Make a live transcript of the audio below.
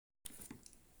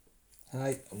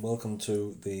Hi, and welcome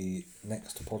to the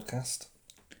next podcast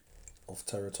of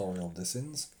Territorial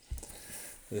Dissins.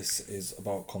 This is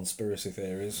about conspiracy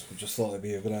theories. We just thought it'd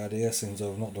be a good idea since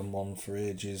I've not done one for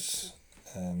ages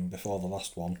before the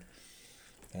last one.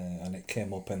 And it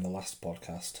came up in the last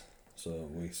podcast, so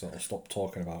we sort of stopped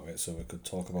talking about it so we could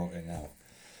talk about it now.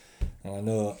 And I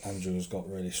know Andrew's got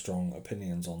really strong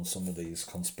opinions on some of these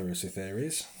conspiracy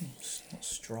theories. It's not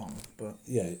strong, but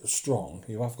Yeah, strong.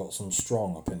 You have got some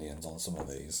strong opinions on some of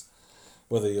these.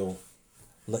 Whether you'll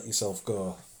let yourself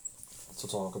go to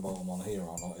talk about them on here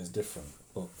or not is different.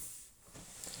 But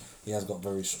he has got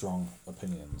very strong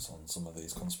opinions on some of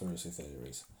these conspiracy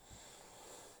theories.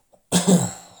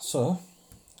 So,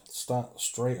 start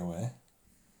straight away.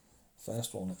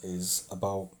 First one is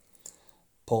about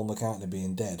Paul McCartney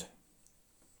being dead.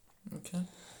 okay.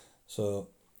 So,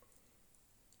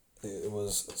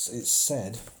 it's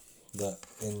said that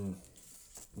in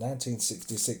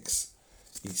 1966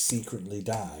 he secretly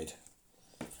died,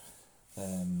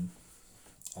 and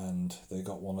they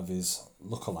got one of his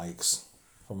lookalikes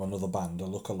from another band, a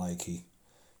lookalike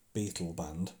Beatle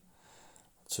band,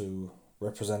 to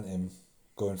represent him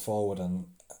going forward, and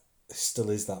he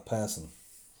still is that person.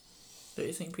 Do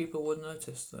you think people would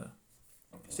notice though?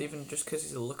 Because even just because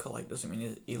he's a lookalike doesn't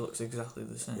mean he looks exactly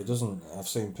the same. He doesn't. I've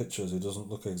seen pictures. He doesn't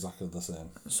look exactly the same.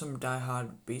 Some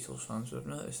die-hard Beatles fans would have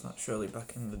noticed that surely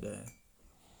back in the day.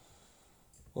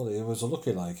 Well, he was a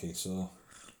lookalike, so.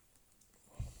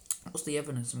 What's the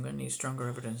evidence? I'm going to need stronger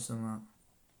evidence than that.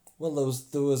 Well,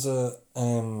 there was a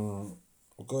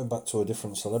going back to a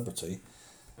different celebrity.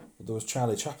 There was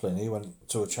Charlie Chaplin. He went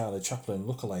to a Charlie Chaplin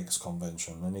lookalikes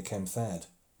convention and he came third.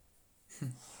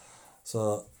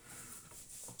 So,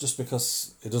 just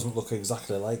because he doesn't look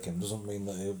exactly like him doesn't mean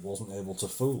that he wasn't able to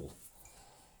fool.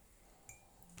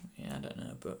 Yeah, I don't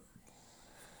know, but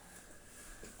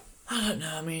I don't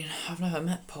know. I mean, I've never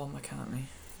met Paul McCartney.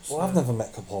 So Well, I've never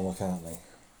met Paul McCartney.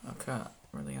 I can't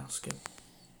really ask him,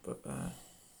 but I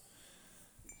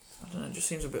don't know. It just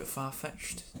seems a bit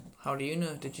far-fetched. How do you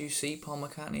know? Did you see Paul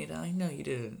McCartney die? No, you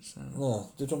didn't. So.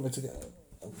 No, did you want me to get...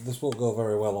 This won't go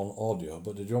very well on audio,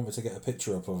 but did you want me to get a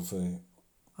picture up of...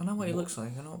 I know what he looks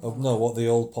like. I know. what the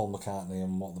old Paul McCartney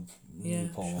and what the new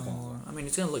Paul sure. McCartney... I mean,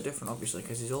 it's going to look different, obviously,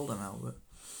 because he's older now, but...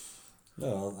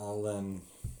 No, I'll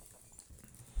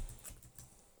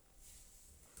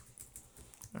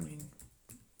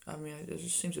I mean, it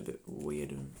just seems a bit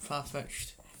weird and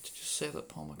far-fetched to just say that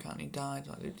Paul McCartney died.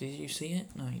 Like, did you see it?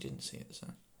 No, you didn't see it, so...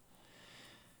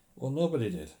 Well, nobody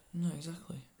did. No,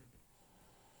 exactly.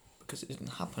 Because it didn't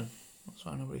happen. That's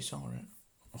why nobody saw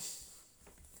it.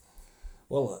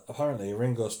 Well, apparently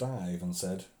Ringo Starr even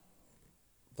said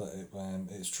that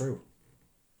it's true.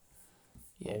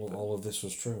 Yeah, all of this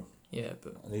was true. Yeah,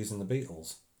 but... And he's in the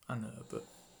Beatles. I know, but...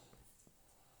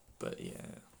 But,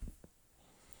 yeah...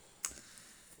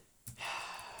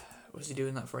 Was he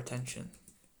doing that for attention?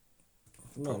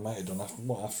 No, he might have done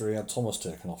after he had Thomas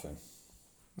taken off him.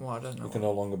 Well, I don't know. He can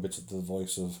no longer be the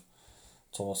voice of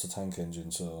Thomas the Tank Engine,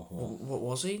 so... What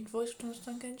was he? Voice of Thomas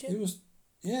the Tank Engine? He was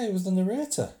the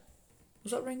narrator.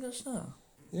 Was that Ringo Starr?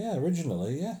 Yeah,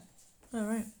 originally, yeah. Oh,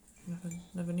 right.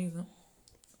 Never knew that.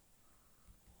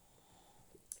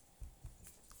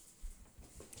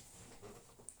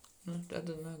 No, I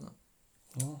didn't know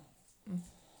that. Oh.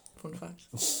 Fun fact.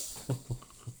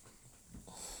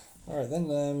 Alright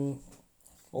then,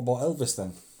 what about Elvis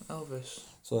then? Elvis.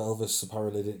 So Elvis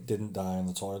apparently didn't die in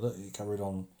the toilet, he carried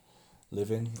on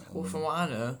living. Well, from what I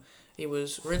know, he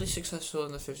was really successful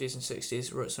in the 50s and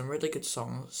 60s, wrote some really good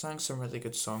songs, sang some really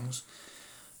good songs,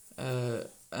 and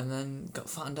then got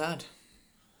fat and died.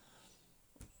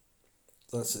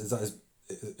 Is that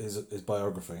his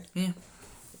biography? Yeah.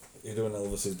 You're doing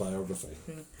Elvis's biography?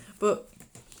 Yeah. But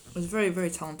he was a very, very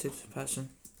talented person.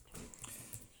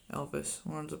 Elvis,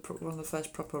 one of the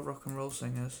first proper rock and roll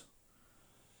singers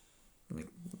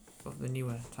of the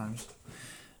newer times.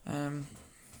 And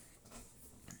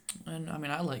I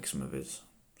mean, I like some of his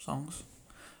songs,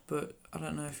 but I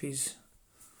don't know if he's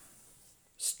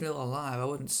still alive. I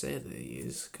wouldn't say that he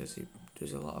is, because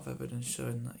there's a lot of evidence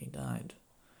showing that he died.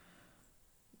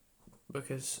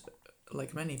 Because,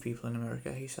 like many people in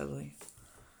America, he sadly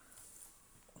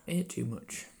ate too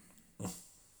much.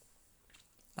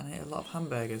 And ate a lot of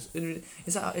hamburgers. Isn't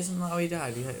that how he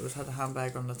died? He had a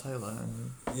hamburger on the toilet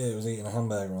and... Yeah, he was eating a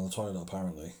hamburger on the toilet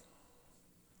apparently.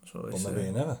 That's what they say. But maybe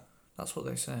he never. That's what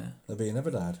they say. Maybe he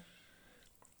never died.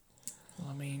 Well,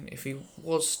 I mean, if he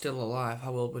was still alive,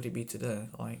 how old would he be today?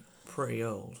 Like, pretty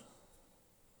old.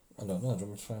 I don't know, do you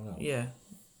want me to find out? Yeah,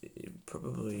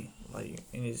 probably, like,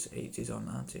 in his 80s or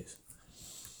 90s.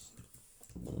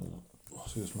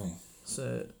 Excuse me.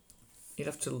 So, He'd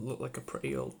have to look like a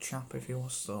pretty old chap if he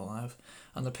was still alive.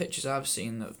 And the pictures I've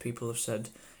seen that people have said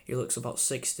he looks about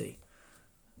 60.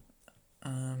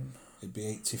 He'd be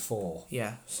 84.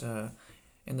 Yeah, so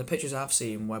in the pictures I've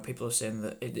seen where people are saying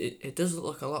that it does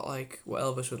look a lot like what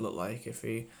Elvis would look like if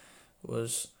he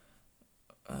was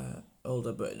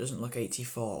older, but it doesn't look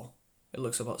 84. It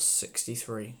looks about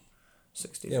 63.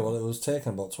 64. Yeah, well, it was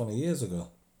taken about 20 years ago.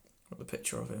 The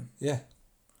picture of him. Yeah.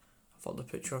 I thought the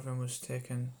picture of him was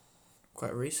taken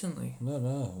quite recently. No,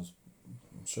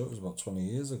 I'm sure it was about 20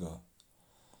 years ago.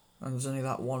 And there's only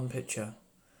that one picture.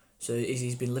 So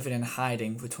he's been living in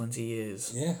hiding for 20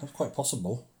 years. Yeah, that's quite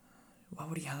possible. Why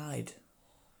would he hide?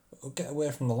 Get away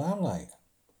from the limelight.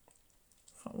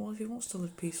 Well, if he wants to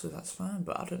live peacefully, that's fine.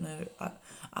 But I don't know.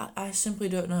 I simply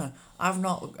don't know. I've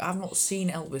not seen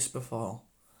Elvis before.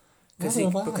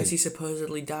 Because he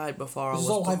supposedly died before I was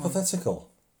born. It's all born.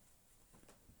 hypothetical.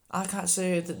 I can't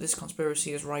say that this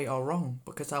conspiracy is right or wrong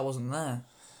because I wasn't there.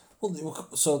 Well,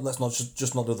 so let's not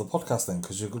just not do the podcast then,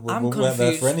 because we I'm weren't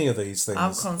there for any of these things.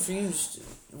 I'm confused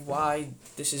why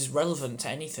this is relevant to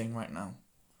anything right now.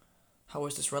 How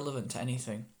is this relevant to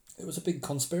anything? It was a big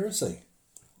conspiracy.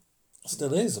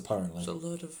 Still is, apparently. It's a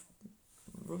load of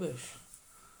rubbish.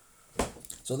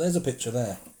 So there's a picture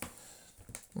there.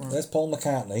 Right. There's Paul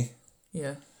McCartney.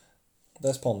 Yeah.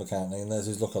 There's Paul McCartney, and there's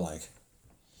his lookalike.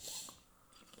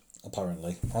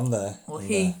 Apparently. And there. Well,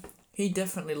 and he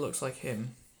definitely looks like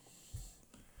him.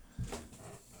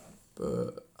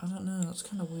 But I don't know, that's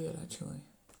kind of weird actually.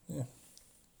 Yeah.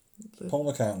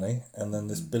 Paul McCartney, and then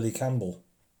this Billy Campbell.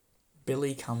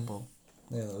 Billy Campbell.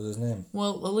 Yeah, that was his name.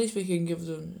 Well, at least we can give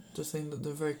them the thing that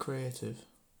they're very creative.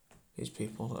 These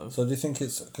people that have... So do you think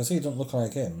it's... Because he doesn't look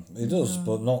like him. He does,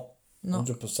 but not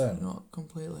 100%. Not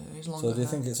completely. He's longer. So do you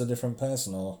think it's a different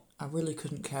person, or...? I really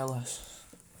couldn't care less.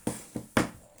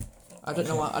 I don't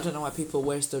know why people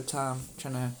waste their time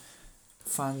trying to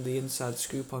find the inside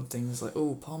scoop on things like,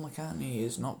 oh, Paul McCartney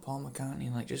is not Paul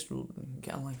McCartney. Like, just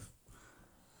get a life.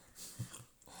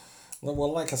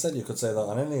 Well, like I said, you could say that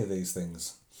on any of these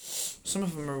things. Some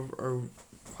of them are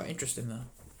quite interesting though.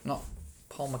 Not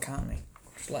Paul McCartney.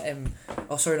 Just let him.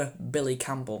 Oh, sorry, no, Billy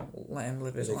Campbell. Let him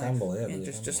live his life. Campbell,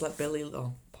 yeah. Just let Billy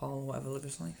or Paul, whatever, live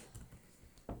his life.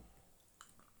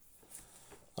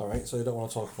 All right, so you don't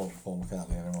want to talk about Paul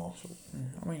McCartney anymore.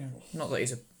 I mean, not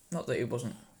that he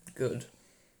wasn't good,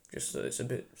 just that it's a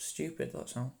bit stupid.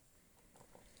 That's all.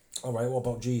 All right, what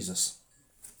about Jesus?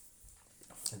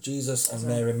 Jesus and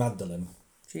Mary Magdalene.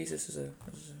 Jesus is a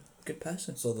good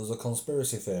person. So there's a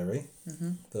conspiracy theory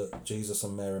that Jesus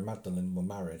and Mary Magdalene were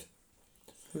married.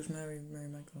 Who's Mary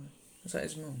Magdalene? Is that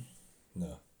his mum?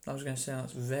 No. I was going to say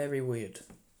that's very weird.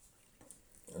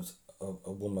 It was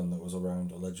a woman that was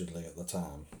around allegedly at the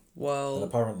time. Well, and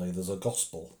apparently there's a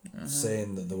gospel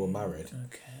saying that they were married.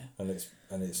 Okay. And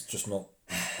it's just not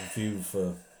a view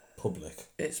for public.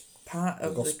 It's part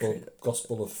of the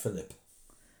Gospel of Philip.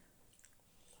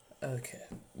 Okay.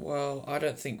 Well, I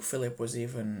don't think Philip was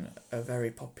even a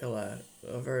very popular,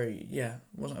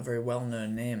 wasn't a very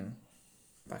well-known name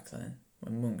back then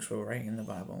when monks were writing the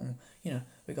Bible. You know,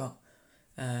 we got,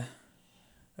 oh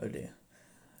dear.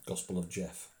 Gospel of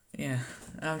Jeff. Yeah,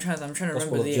 I'm trying to remember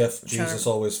Gospel of Jeff. Jesus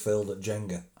always failed at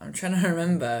Jenga. I'm trying to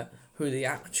remember who the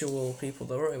actual people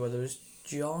that wrote it were. There was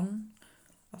John,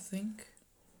 I think.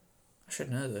 I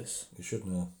should know this. You should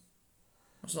know.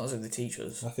 It's not as if they teach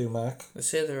us. Matthew, Mark. They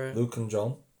say there are... Luke and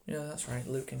John. Yeah, that's right,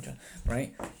 Luke and John.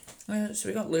 Right. So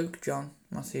we got Luke, John,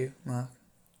 Matthew, Mark,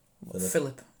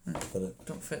 Philip. Philip.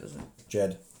 Don't fit, does it?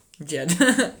 Jed.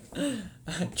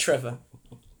 Trevor.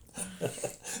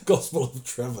 Gospel of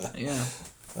Trevor. Yeah.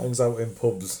 Hangs out in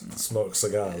pubs and smokes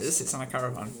cigars. It sits on a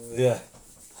caravan. Yeah.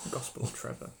 Gospel of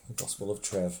Trevor. Gospel of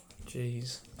Trev.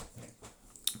 Jeez.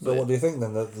 So what do you think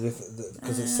then?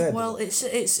 Because it said... Well,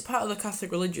 it's part of the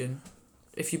Catholic religion.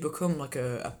 If you become like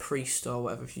a priest or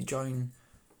whatever, if you join...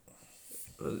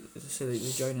 say that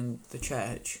you join in the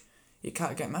church, you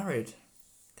can't get married,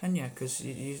 can you? Because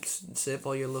you save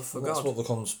all your love for God. That's what the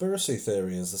conspiracy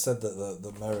theory is. They said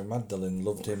that Mary Magdalene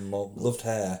loved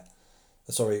her.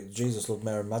 Sorry, Jesus loved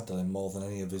Mary Magdalene more than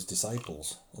any of his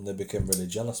disciples, and they became really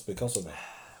jealous because of it.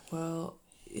 Well,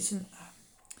 isn't...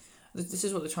 This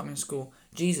is what they taught me in school.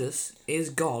 Jesus is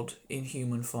God in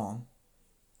human form.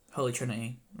 Holy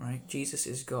Trinity, right? Jesus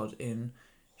is God in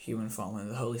human form,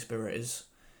 and the Holy Spirit is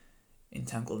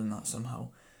entangled in that somehow.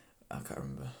 I can't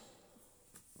remember.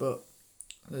 But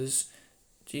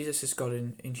Jesus is God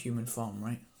in human form,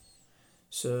 right?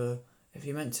 So if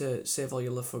you meant to save all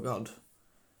your love for God,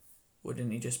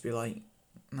 wouldn't he just be like,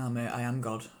 "Nah, mate, I am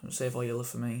God. Save all your love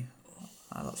for me.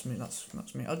 That's me.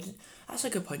 That's me." That's a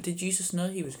good point. Did Jesus know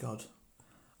he was God?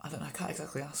 I don't know. I can't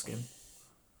exactly ask him.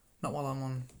 Not while I'm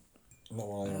on. Not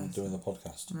while I'm doing the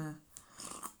podcast. No.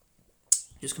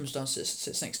 Just comes down,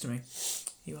 sits next to me.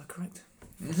 You are correct.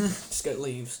 Just go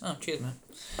leaves. Oh, cheers, man.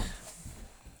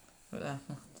 But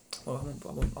well,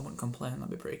 I won't complain. That'd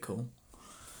be pretty cool.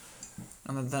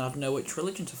 And then I'd know which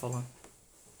religion to follow.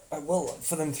 Well,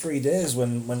 for them 3 days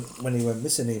when he went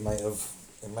missing, he might have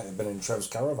been in Trev's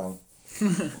caravan.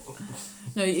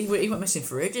 No, he went missing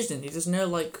for ages, didn't he? There's no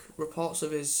reports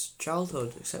of his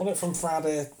childhood except. Wasn't it from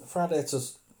Friday to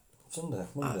Sunday,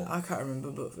 Monday? I can't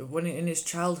remember, but when in his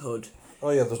childhood. Oh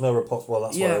yeah, there's no reports. Well,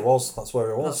 that's where he was. That's where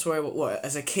he was. That's where what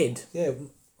as a kid. Yeah,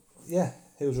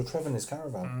 he was with Trev in his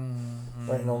caravan,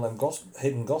 writing all them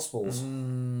hidden gospels.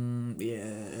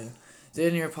 Yeah. The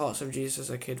only reports of Jesus as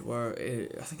a kid were,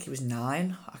 I think he was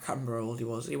 9. I can't remember how old he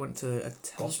was. He went to a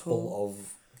temple. Gospel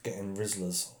of getting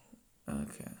Rizzlers.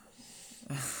 Okay.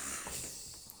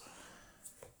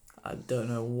 I don't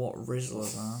know what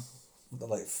Rizzlers are. They're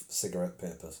like cigarette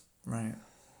papers. Right.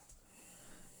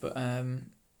 But I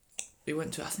think he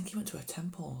went to a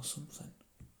temple or something.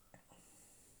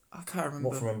 I can't remember.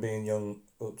 What, from him being young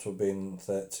up to being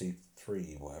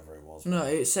 33, whatever it was? No,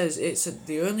 it says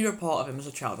the only report of him as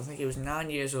a child. I think he was 9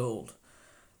 years old,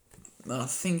 and I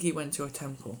think he went to a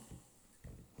temple.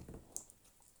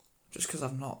 Just because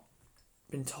I've not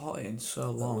been taught it in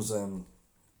so long.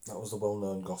 That was the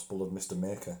well-known gospel of Mr.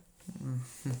 Maker.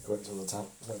 He went to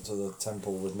the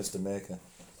temple with Mr. Maker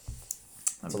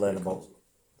to learn about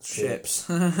shapes.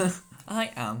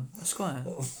 I am a square.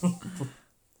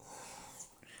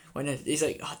 When he's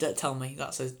like, oh, don't tell me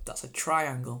that's a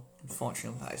triangle.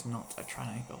 Unfortunately, that is not a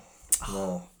triangle.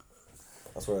 No,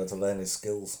 that's where he had to learn his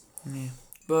skills. Yeah,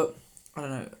 but I don't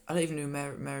know. I don't even know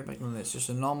Mary Magdalene. It's just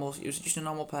a normal. It was just a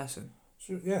normal person.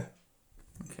 Yeah.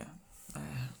 Okay.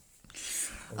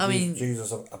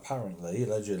 Jesus apparently,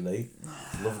 allegedly,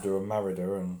 loved her and married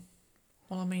her, and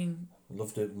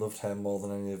loved her more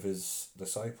than any of his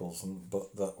disciples,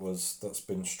 but that's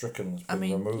been stricken. It's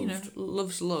been removed.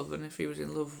 Love's love, and if he was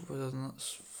in love with her, then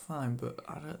that's fine. But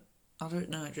I don't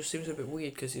know. It just seems a bit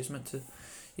weird because he was meant to,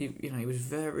 he was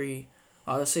very.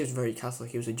 I'd say he was very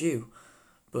Catholic. He was a Jew,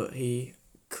 but he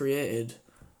created.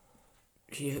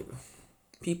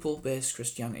 People based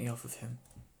Christianity off of him.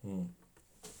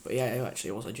 But yeah, he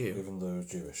actually was a Jew. Even though he was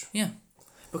Jewish. Yeah,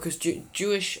 because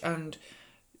Judaism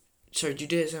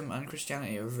and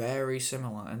Christianity are very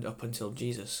similar, and up until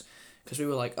Jesus, because we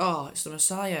were like, oh, it's the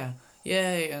Messiah,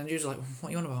 yay, and the Jews were like, what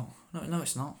are you on about? No,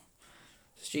 it's not.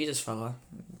 It's Jesus, fella.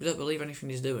 We don't believe anything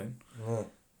he's doing. No.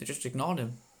 They just ignored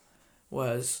him.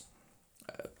 Whereas,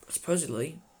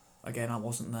 supposedly, again, I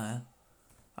wasn't there.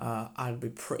 I'd be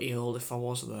pretty old if I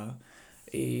was there.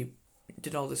 He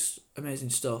did all this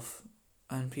amazing stuff,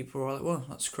 and people were like, well,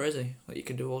 that's crazy that you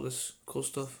can do all this cool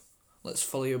stuff. Let's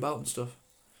follow you about and stuff.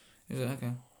 He's like,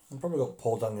 okay. I probably got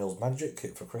Paul Daniels' magic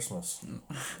kit for Christmas.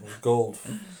 Gold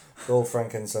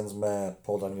frankincense myrrh,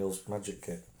 Paul Daniels' magic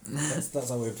kit. That's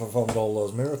how we performed all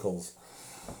those miracles.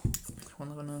 We'll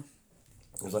never know.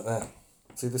 It was like, there,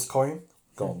 see this coin?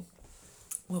 Gone.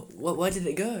 Well, where did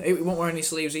it go? It won't wear any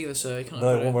sleeves either, so you can't.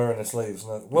 No, it won't wear any sleeves.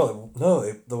 No. Well,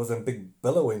 there was a big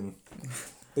billowing.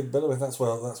 That's where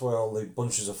all the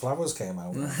bunches of flowers came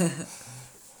out.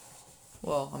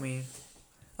 Well, I mean,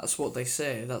 that's what they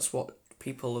say. That's what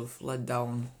people have led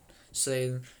down,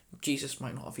 saying Jesus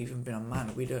might not have even been a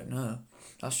man. We don't know.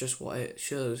 That's just what it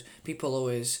shows. People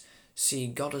always see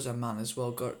God as a man as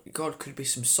well. God could be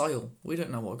some soil. We don't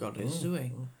know what God is, do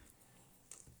we?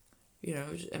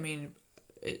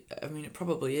 It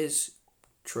probably is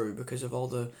true because of all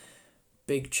the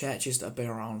big churches that have been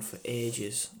around for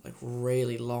ages, like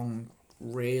really long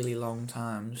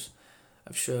times,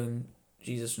 have shown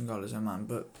Jesus and God as a man,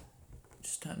 but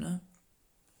just don't know.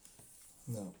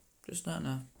 No. Just don't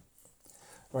know.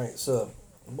 Right, so,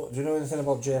 do you know anything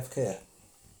about JFK?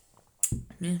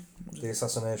 Yeah. The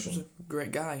assassination? He was a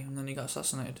great guy, and then he got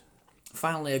assassinated.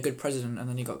 Finally a good president, and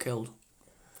then he got killed.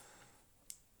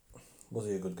 Was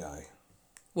he a good guy?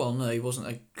 Well, no, he wasn't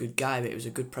a good guy, but he was a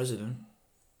good president.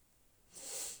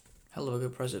 Hell of a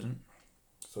good president.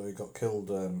 So he got killed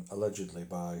allegedly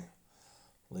by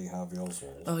Lee Harvey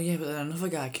Oswald. Oh yeah, but then another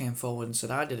guy came forward and said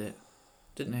I did it,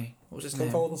 didn't he? What was his name?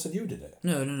 Came forward and said you did it?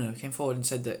 No. Came forward and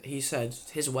said that he said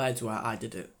his words were I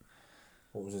did it.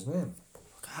 What was his name?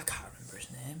 I can't remember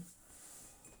his name.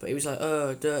 But he was like,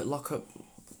 oh, don't lock up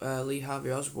Lee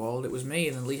Harvey Oswald. It was me.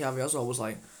 And then Lee Harvey Oswald was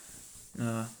like,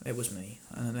 no, it was me.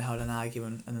 And then they had an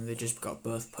argument, and then they just got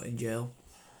both put in jail.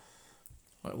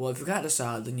 Like, well, if you can't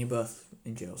decide, then you're both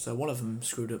in jail. So one of them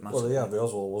screwed up massively. Well, Lee Harvey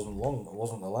Oswald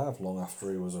wasn't alive long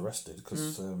after he was arrested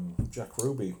because Jack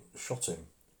Ruby shot him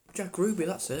Jack Ruby,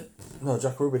 that's it. No,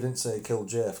 Jack Ruby didn't say he killed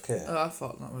JFK. Oh, I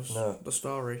thought that was the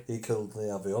story. He killed Lee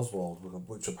Harvey Oswald,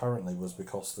 which apparently was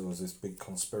because there was this big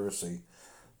conspiracy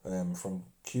from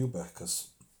Cuba, because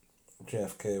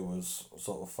JFK was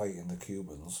sort of fighting the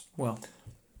Cubans. Well,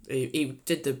 he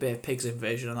did the Bay of Pigs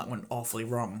invasion and that went awfully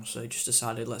wrong, so he just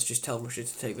decided, let's just tell Russia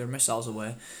to take their missiles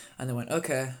away. And they went,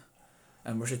 okay.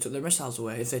 And Russia took their missiles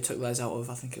away. If they took theirs out of,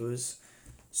 I think it was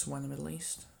somewhere in the Middle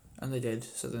East. And they did.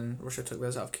 So then Russia took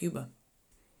theirs out of Cuba.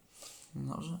 And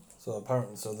that was it. So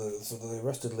apparently, they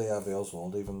arrested Lee Harvey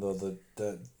Oswald, even though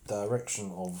the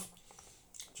direction of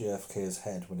JFK's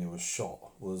head when he was shot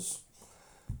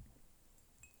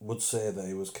would say that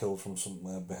he was killed from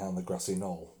somewhere behind the grassy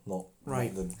knoll, not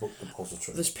the book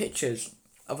depository. There's pictures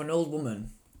of an old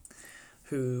woman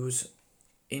who's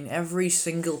in every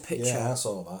single picture. Yeah, I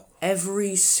saw that.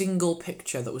 Every single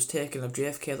picture that was taken of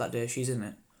JFK that day, she's in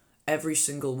it. Every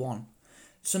single one.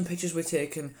 Some pictures were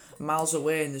taken miles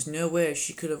away, and there's no way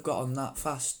she could have gotten that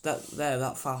fast.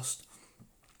 That fast.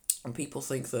 And people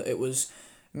think that it was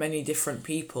many different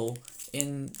people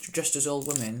in just as old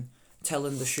women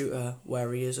telling the shooter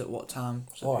where he is at what time.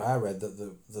 So I read that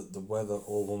the where the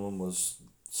old woman was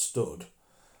stood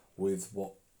with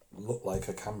what looked like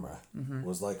a camera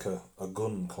was like a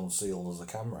gun concealed as a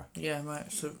camera. Yeah, right.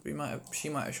 So she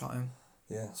might have shot him.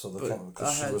 Yeah, so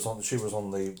because she was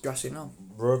on the grassy knoll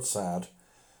roadside,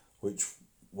 which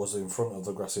was in front of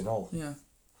the grassy knoll. Yeah.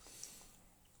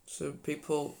 So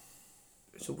people,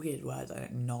 it's a weird word,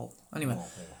 knoll. Anyway,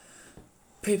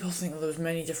 people think that there was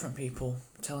many different people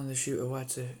telling the shooter where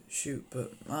to shoot,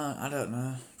 but I don't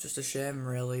know. Just a shame,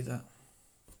 really, that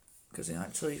because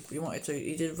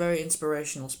he did very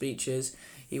inspirational speeches.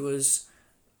 He was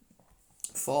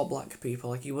for black people,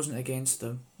 like he wasn't against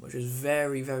them, which is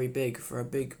very, very big for a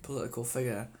big political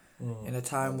figure in a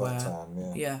time where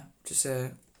to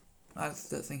say, I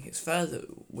don't think it's fair that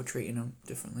we're treating them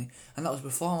differently. And that was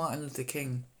before Martin Luther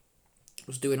King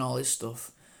was doing all his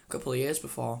stuff. A couple of years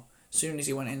before, as soon as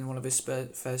he went in one of his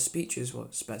first speeches, one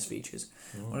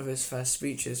of his first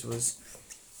speeches was,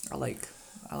 I like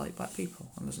black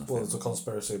people. And there's nothing. Well, there's a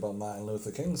conspiracy about Martin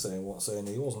Luther King saying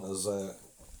he wasn't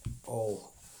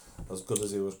as good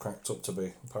as he was cracked up to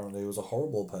be. Apparently he was a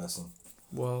horrible person.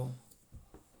 Well,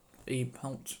 he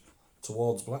helped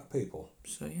towards black people.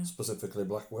 So yeah. Specifically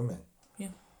black women. Yeah.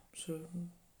 So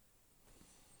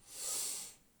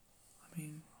I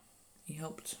mean, he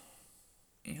helped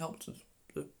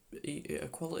the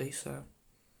equality, so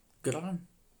good on him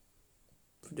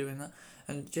for doing that.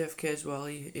 And JFK as well,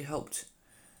 he helped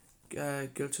go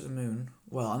to the moon.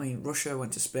 Well, I mean, Russia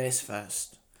went to space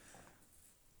first,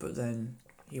 but then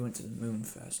he went to the moon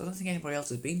first. I don't think anybody else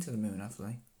has been to the moon, have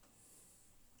they?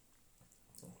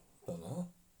 Don't know.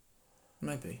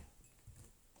 Maybe.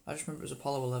 I just remember it was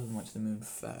Apollo 11 went to the moon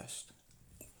first.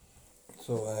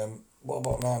 So, what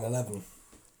about 9/11?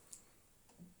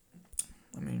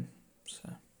 I mean, it's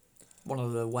one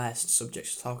of the worst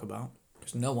subjects to talk about,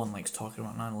 because no one likes talking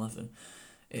about 9/11.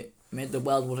 It made the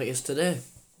world what it is today.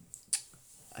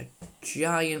 A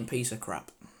giant piece of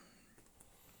crap.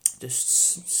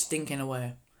 Just stinking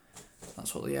away.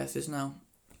 That's what the Earth is now.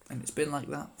 And it's been like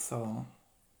that for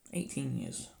 18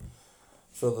 years.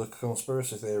 So the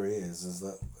conspiracy theory is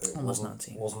that it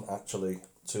wasn't actually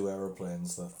two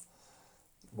aeroplanes that...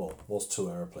 Well, was two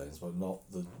aeroplanes, but not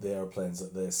the aeroplanes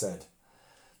that they said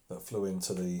that flew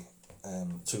into the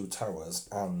two towers,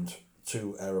 and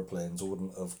two aeroplanes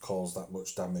wouldn't have caused that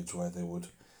much damage where they would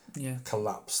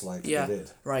collapse like they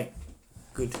did. Right.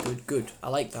 Good. I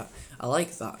like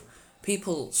that.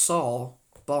 People saw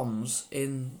bombs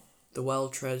in the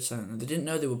World Trade Center. They didn't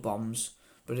know they were bombs,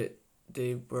 but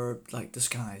they were like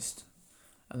disguised,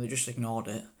 and they just ignored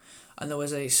it. And there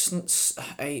was a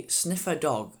sniffer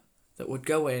dog that would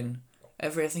go in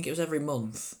every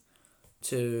month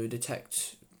to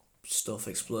detect stuff,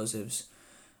 explosives.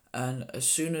 And as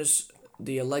soon as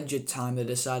the alleged time they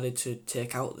decided to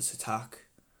take out this attack,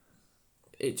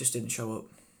 it just didn't show up.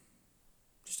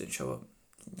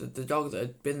 The dog that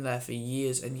had been there for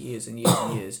years and years and years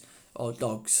and years, or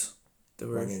dogs, they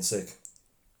were rang in sick.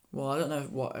 Well, I don't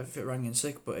know if it rang in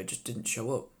sick, but it just didn't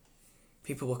show up.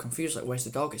 People were confused, like, where's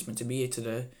the dog? It's meant to be here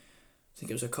today. I think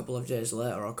it was a couple of days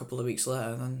later or a couple of weeks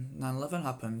later, and then 9/11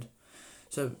 happened.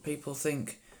 So people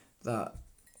think that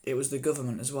it was the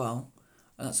government as well,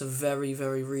 and that's a very,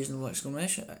 very reasonable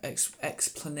explanation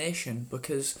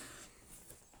because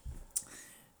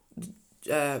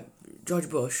George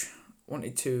Bush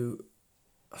wanted to...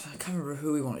 I can't remember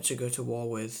who he wanted to go to war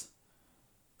with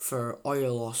for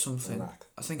oil or something. Iraq.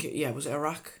 I think was it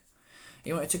Iraq?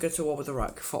 He wanted to go to war with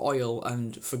Iraq for oil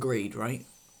and for greed, right?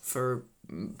 For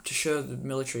to show the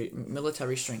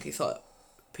military strength. He thought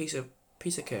piece of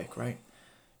cake, right?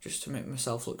 Just to make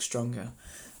myself look stronger,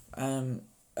 and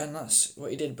that's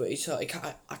what he did. But he thought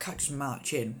I can't just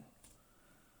march in.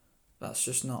 That's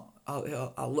just not.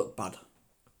 I'll look bad.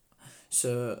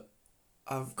 So,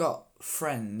 I've got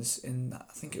friends in.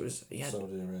 I think it was Saudi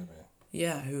Arabia.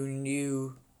 Yeah, who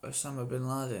knew Osama bin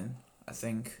Laden. I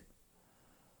think.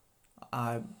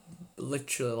 I'm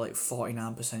literally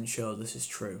 49% sure this is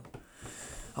true.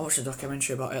 I watched a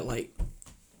documentary about it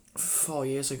 4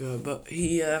 years ago, but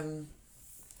he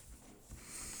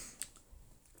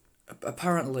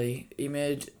apparently he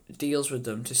made deals with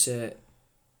them to say,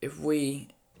 if we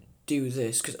do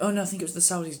this, because I think it was the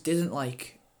Saudis didn't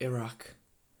like Iraq,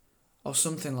 or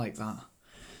something like that.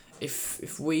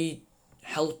 If we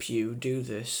help you do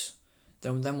this,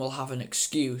 then we'll have an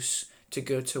excuse to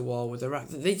go to war with Iraq.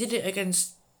 They did it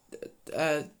against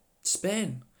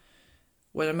Spain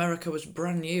when America was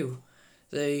brand new.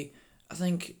 I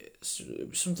think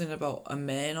something about a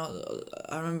Maine.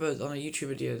 I remember on a YouTube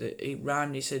video that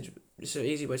he said, it's an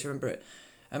easy way to remember it.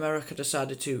 America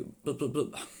decided to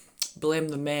blame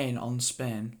the Maine on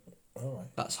Spain. All right.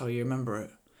 That's how you remember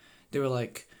it. They were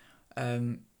like,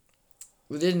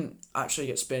 we didn't actually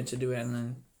get Spain to do it and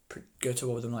then go to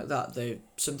war with them like that.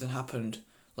 Something happened.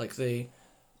 The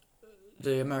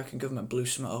American government blew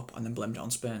something up and then blamed it on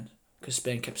Spain because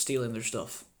Spain kept stealing their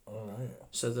stuff. All right.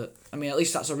 So that at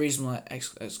least that's a reasonable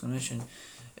explanation.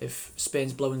 If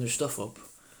Spain's blowing their stuff up,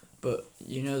 but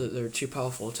you know that they're too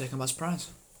powerful to take them by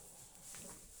surprise.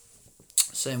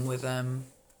 Same with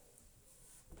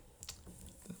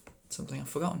something I've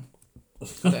forgotten.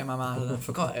 Got it in my mind and I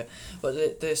forgot it.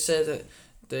 But they say that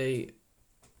they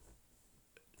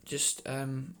just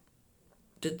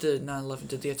did the 9/11,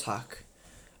 did the attack,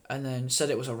 and then said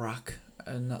it was Iraq,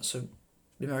 and that's the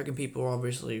American people were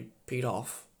obviously peed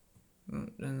off,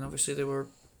 and obviously they were.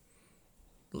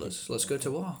 Let's go to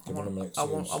war. I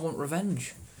want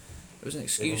revenge. It was an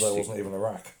excuse. Even though it wasn't even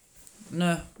Iraq.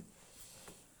 No,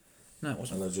 it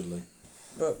wasn't. Allegedly.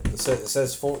 But It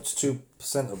says 42%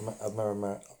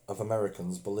 of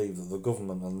Americans believe that the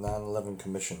government and 9/11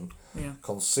 Commission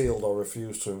concealed or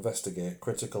refused to investigate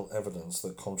critical evidence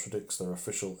that contradicts their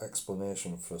official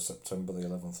explanation for September the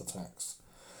 11th attacks.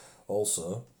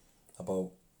 Also,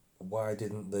 about why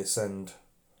didn't they send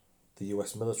the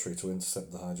US military to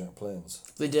intercept the hijacked planes?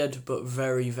 they did, but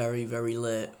very, very, very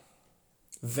late.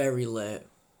 Very late.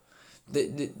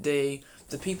 The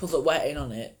people that went in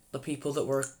on it, the people that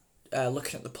were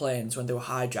looking at the planes when they were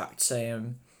hijacked,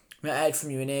 saying, "I haven't heard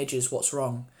from you in ages, what's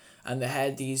wrong?" And they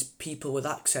had these people with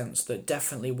accents that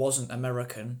definitely wasn't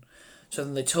American. So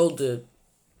then they told the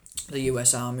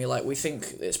US Army, we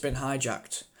think it's been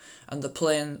hijacked. And the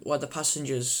plane where the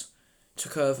passengers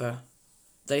took over,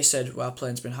 they said, well, our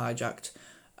plane's been hijacked.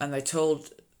 And they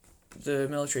told the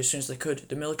military as soon as they could.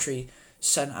 The military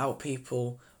sent out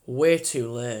people way too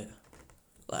late,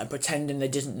 pretending they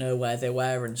didn't know where they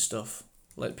were and stuff.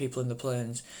 People in the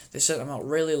planes. They sent them out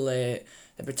really late.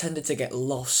 They pretended to get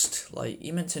lost.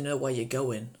 You're meant to know where you're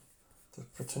going. They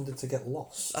pretended to get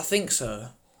lost? I think so.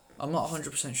 I'm not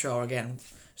 100% sure again.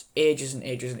 It's ages and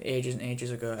ages and ages and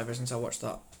ages ago, ever since I watched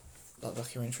that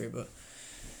documentary, but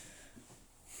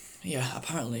yeah,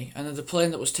 apparently. And then the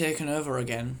plane that was taken over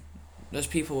again, those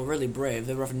people were really brave.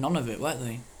 They were having none of it, weren't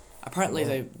they? Apparently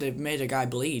they made a guy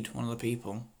bleed, one of the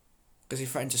people, because he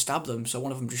threatened to stab them, so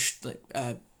one of them just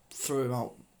threw him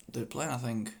out the plane, I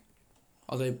think.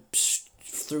 Or they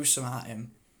threw some at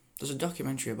him. There's a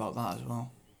documentary about that as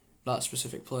well. That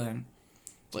specific plane.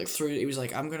 He was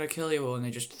like, "I'm gonna kill you," and they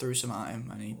just threw some at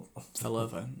him, and he fell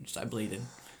over and started bleeding.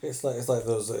 It's like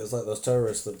those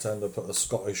terrorists that turned up at a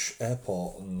Scottish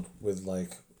airport and with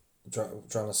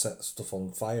trying to set stuff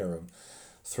on fire and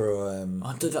throw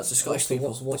Oh, dude, that's the Scottish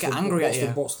people. They get the, angry what's at you.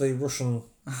 What's the Russian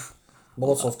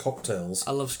Molotov cocktails?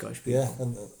 I love Scottish people. Yeah,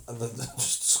 and the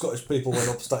just Scottish people went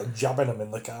up and started jabbing them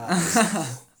in the cars.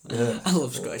 Yeah. I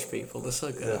love Scottish people. They're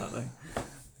so good, aren't they?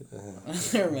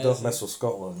 They're amazing. Don't mess with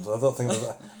Scotland. I don't think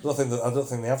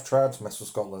they have tried to mess with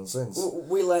Scotland since.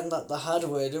 We learned that the hard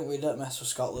way, didn't we? Don't mess with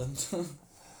Scotland.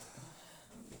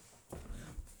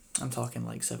 I'm talking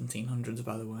 1700s,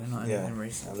 by the way, not anything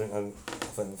recent. I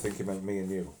think he meant me and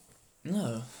you.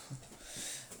 No.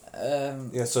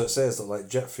 Yeah, so it says that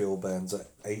jet fuel burns at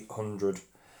 800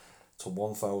 to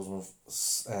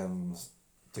 1000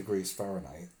 degrees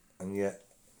Fahrenheit, and yet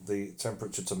the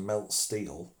temperature to melt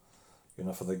steel,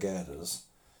 for the girders,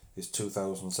 is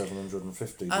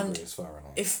 2,750 degrees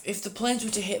Fahrenheit. If the planes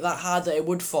were to hit that hard that it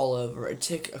would fall over, it'd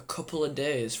take a couple of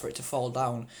days for it to fall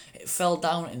down. It fell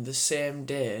down in the same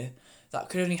day that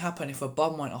could only happen if a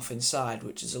bomb went off inside,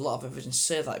 which is a lot of evidence to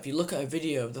say that. If you look at a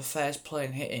video of the first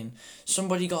plane hitting,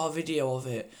 somebody got a video of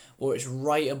it where it's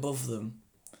right above them,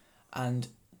 and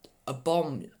a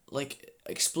bomb, like,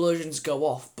 explosions go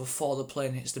off before the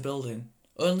plane hits the building.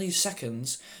 Only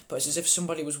seconds, but it's as if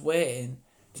somebody was waiting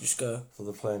to just go for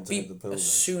the plane to hit the building. As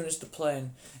soon as the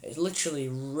plane, it's literally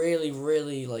really,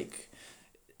 really, like,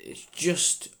 it's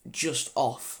just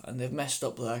off, and they've messed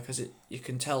up there because you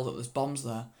can tell that there's bombs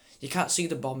there. You can't see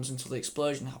the bombs until the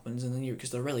explosion happens, and then because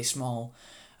they're really small,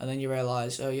 and then you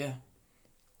realise, oh yeah,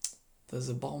 there's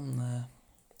a bomb there.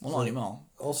 Well, not anymore.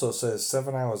 Also says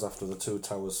 7 hours after the two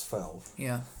towers fell,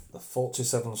 yeah, the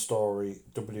 47-storey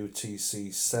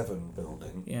WTC 7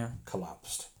 building yeah,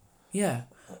 collapsed. Yeah,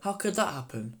 how could that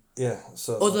happen? Yeah,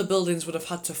 so Other buildings would have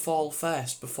had to fall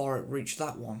first before it reached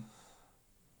that one.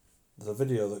 the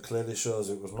video that clearly shows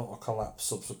it was not a collapse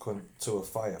subsequent to a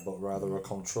fire, but rather a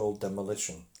controlled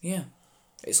demolition. Yeah,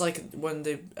 it's like when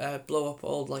they blow up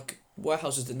old like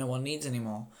warehouses that no one needs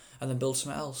anymore, and then build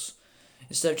something else.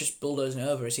 Instead of just bulldozing it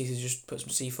over, it's easy to just put some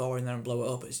C4 in there and blow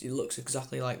it up. It looks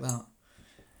exactly like that.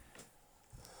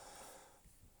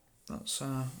 That's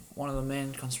one of the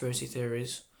main conspiracy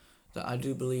theories, that I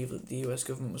do believe that the US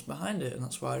government was behind it, and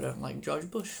that's why I don't like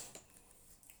George Bush.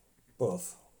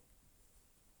 Both.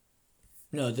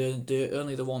 No, the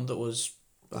only the one that was...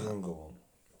 The younger one.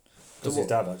 Because his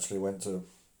dad actually went to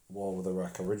war with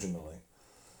Iraq originally,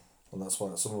 and that's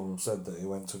why some of them said that he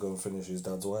went to go and finish his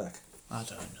dad's work. I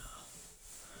don't know.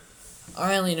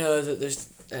 I only know that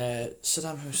there's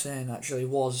Saddam Hussein actually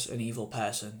was an evil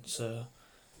person, so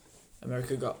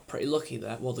America got pretty lucky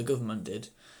there. Well, the government did.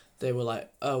 They were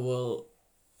like, oh,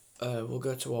 we'll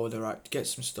go to war with Iraq to get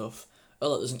some stuff. Oh,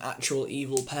 look, there's an actual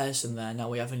evil person there. Now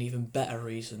we have an even better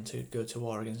reason to go to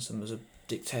war against them as a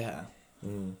dictator.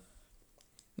 Mm.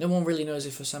 No one really knows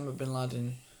if Osama bin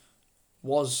Laden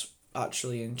was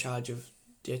actually in charge of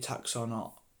the attacks or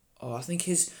not. Oh, I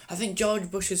think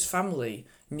George Bush's family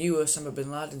knew Osama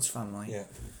bin Laden's family. Yeah.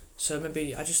 So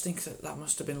maybe I just think that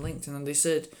must have been linked. And then they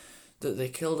said that they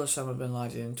killed Osama bin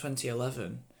Laden in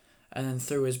 2011, and then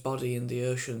threw his body in the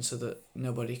ocean so that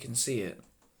nobody can see it.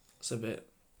 It's a bit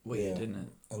weird, isn't it?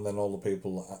 And then all the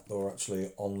people that were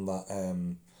actually on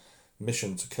that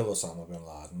mission to kill Osama bin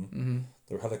Laden,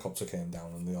 their helicopter came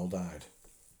down and they all died.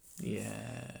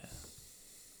 Yeah.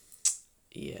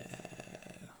 Yeah.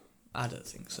 I don't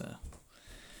think so.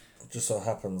 It just so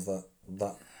happens that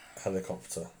that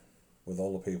helicopter, with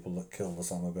all the people that killed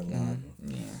Osama bin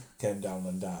Laden, came down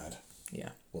and died.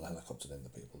 Yeah. Well, the helicopter did, the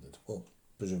people did. Well,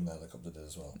 presume the helicopter did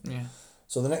as well. Yeah.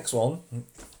 So the next one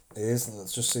is,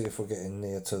 let's just see if we're getting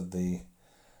near to the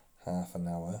half an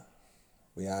hour.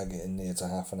 We are getting near to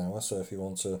half an hour, so if you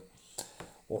want to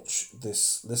watch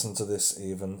this, listen to this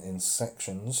even in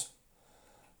sections,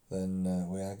 then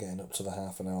we are getting up to the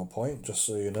half an hour point, just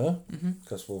so you know,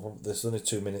 because there's only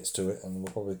 2 minutes to it, and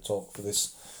we'll probably talk for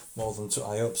this more than two,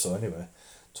 I hope so anyway,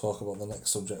 talk about the next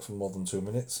subject for more than 2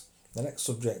 minutes. The next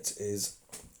subject is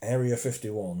Area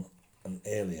 51 and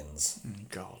aliens.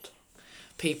 God.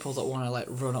 People that want to, like,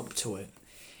 run up to it.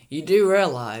 You do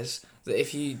realise that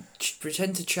if you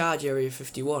pretend to charge Area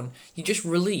 51, you just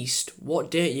released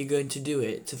what date you're going to do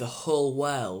it to the whole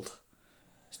world.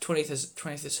 It's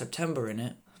 20th of September,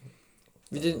 innit?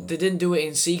 They didn't do it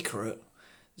in secret.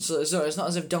 So it's not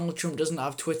as if Donald Trump doesn't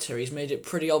have Twitter. He's made it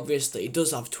pretty obvious that he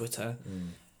does have Twitter.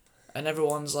 And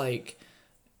everyone's like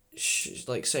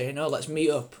saying, oh, let's meet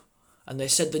up. And they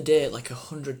said the date like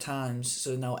 100 times,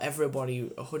 so now everybody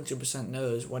 100%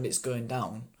 knows when it's going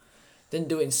down. Didn't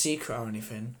do it in secret or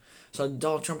anything. So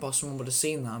Donald Trump or someone would have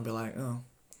seen that and be like, oh,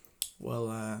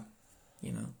 well,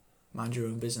 mind your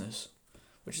own business.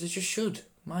 Which they just should.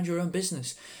 Mind your own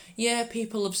business. Yeah,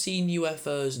 people have seen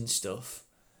UFOs and stuff.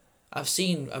 I've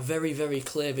seen a very, very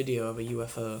clear video of a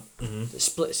UFO that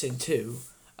splits in two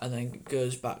and then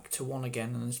goes back to one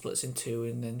again and then splits in two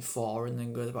and then four and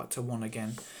then goes back to one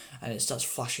again and it starts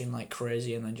flashing like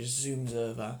crazy and then just zooms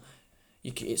over.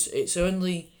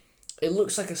 It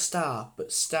looks like a star,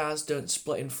 but stars don't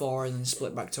split in four and then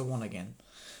split back to one again.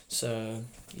 So,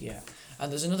 yeah.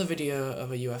 And there's another video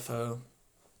of a UFO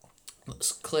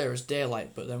that's clear as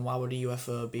daylight, but then why would a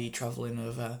UFO be travelling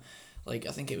over, like,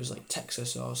 I think it was like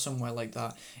Texas or somewhere like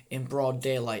that, in broad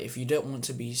daylight if you don't want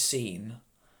to be seen?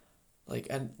 Like,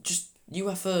 and just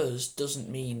UFOs doesn't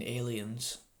mean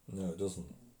aliens. No, it doesn't.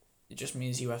 It just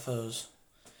means UFOs.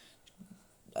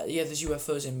 Yeah, there's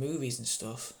UFOs in movies and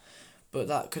stuff, but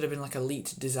that could have been like a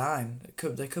leaked design.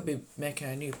 They could be making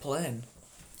a new plane.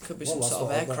 Could be some sort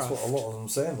of aircraft. That's what a lot of them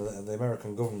saying, that the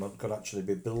American government could actually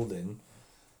be building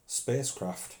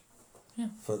spacecraft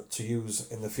to use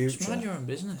in the future. Just mind your own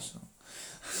business.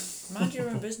 Mind your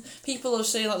own business. People are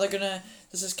saying like they're gonna.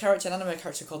 There's this character, an anime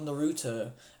character called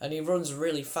Naruto, and he runs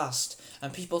really fast.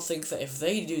 And people think that if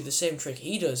they do the same trick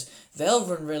he does, they'll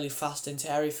run really fast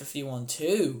into Area 51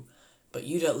 too. But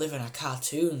you don't live in a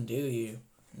cartoon, do you?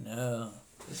 No.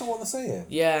 Is that what they're saying?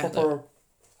 Yeah. Proper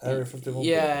Area 51.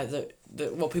 Yeah,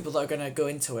 people that are gonna go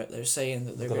into it, they're saying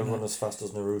that they're gonna run as fast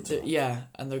as Naruto. Yeah,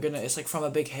 and they're gonna. It's like from a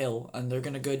big hill, and they're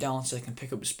gonna go down so they can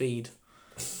pick up speed.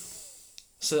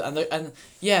 So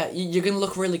you're gonna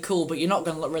look really cool, but you're not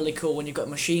gonna look really cool when you've got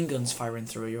machine guns firing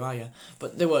through you, are you?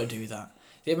 But they won't do that.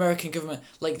 The American government,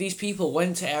 like these people,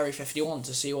 went to Area 51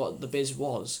 to see what the biz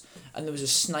was, and there was a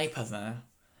sniper there.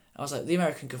 I was like, the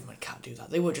American government can't do that.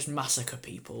 They won't just massacre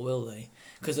people, will they?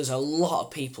 Because there's a lot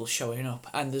of people showing up,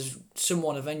 and there's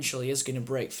someone eventually is going to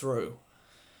break through.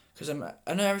 Because I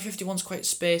know Area 51's quite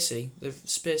spacey. They've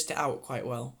spaced it out quite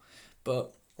well,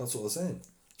 but that's what they're saying.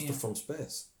 Stuff from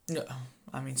space. No,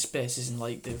 I mean space isn't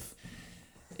like they've.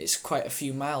 It's quite a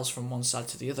few miles from one side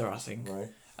to the other, I think. Right.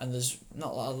 And there's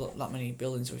not that many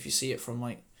buildings. So if you see it from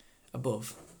like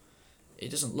above, it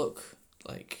doesn't look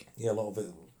like. Yeah, a lot of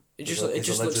it. It just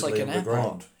looks like an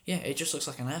airport. Yeah, it just looks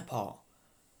like an airport.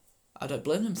 I don't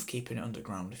blame them for keeping it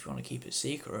underground if you want to keep it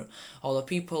secret. Although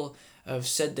people have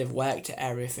said they've worked at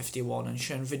Area 51 and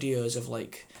shown videos of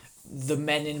like the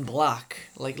Men in Black,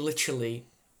 like literally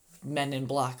Men in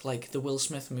Black, like the Will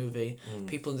Smith movie,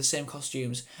 people in the same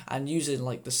costumes and using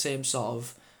like the same sort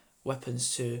of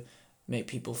weapons to make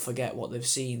people forget what they've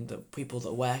seen, the people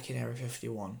that work in Area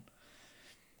 51.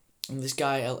 And this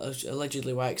guy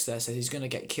allegedly works there, says he's going to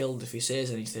get killed if he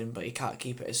says anything, but he can't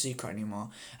keep it a secret anymore.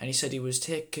 And he said he was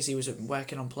because he was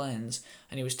working on planes,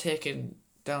 and he was taken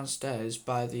downstairs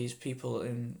by these people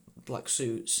in black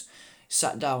suits,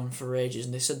 sat down for ages,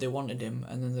 and they said they wanted him,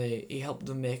 and then he helped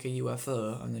them make a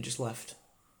UFO, and they just left.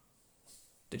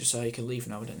 They just said, you can leave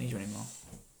now, we don't need you anymore.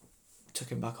 Took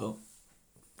him back up,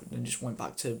 then just went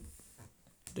back to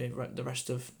the rest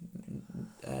of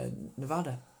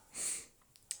Nevada.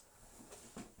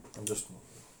 And just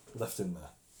left him there.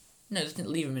 No, they didn't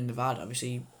leave him in Nevada.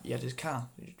 Obviously, he had his car.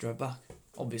 He drove back.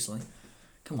 Obviously.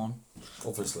 Come on.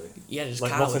 Obviously. He had his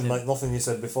like car nothing, with him. like nothing you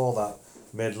said before that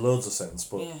made loads of sense,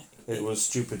 but Yeah. it was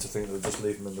stupid to think they'd just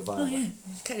leave him in Nevada. Oh, yeah.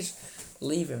 You can't just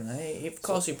leave him there. Of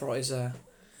course he brought his...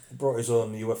 He brought his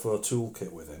own UFO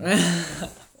toolkit with him.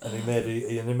 And he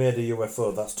made a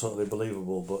UFO. That's totally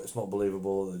believable, but it's not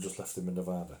believable that they just left him in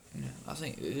Nevada. Yeah, I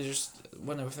think they just...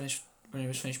 When he was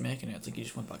finished making it, I think he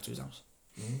just went back to his house.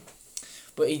 Mm-hmm.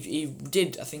 But he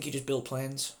did... I think he just built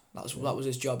planes. That was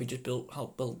his job. He just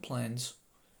helped build planes.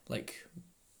 Like,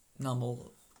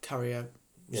 normal carrier.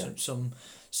 Yeah. Some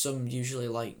usually,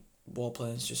 like,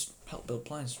 warplanes, just help build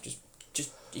planes.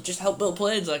 He just helped build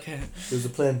planes, like... He was a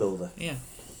plane builder. Yeah.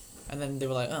 And then they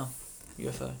were like, oh,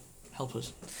 UFO, help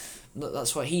us.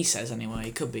 That's what he says anyway.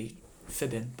 He could be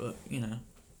fibbing, but,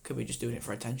 could be just doing it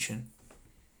for attention.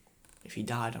 If he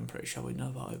died, I'm pretty sure we'd know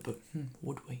about it, but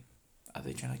would we? Are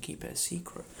they trying to keep it a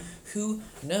secret? Who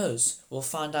knows? We'll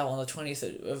find out on the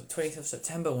 20th of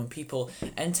September when people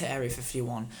enter Area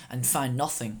 51 and find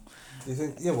nothing. Do you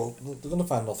think? Yeah, well, they're going to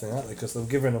find nothing, aren't they? Because they're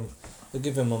giving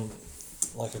them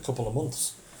like a couple of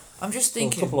months. I'm just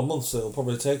thinking... For a couple of months, it'll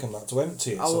probably take them that to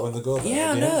empty it, so when they go there,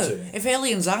 yeah, it'll be empty. If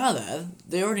aliens are there,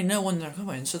 they already know when they're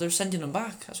coming, so they're sending them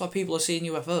back. That's why people are seeing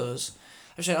UFOs.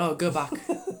 They're saying, oh, go back.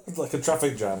 It's like a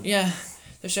traffic jam. Yeah.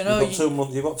 They're saying,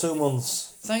 You've got 2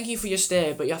 months. Thank you for your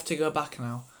stay, but you have to go back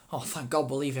now. Oh, thank God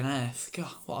we're leaving Earth. God,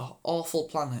 what an awful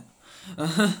planet.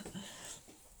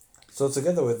 So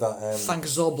together with that... Thank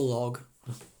Zoblog.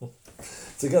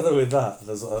 Together with that,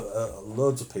 there's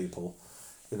loads of people,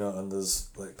 and there's,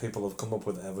 like, people have come up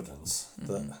with evidence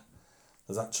that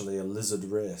there's actually a lizard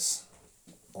race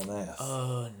on Earth.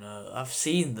 Oh, no. I've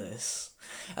seen this.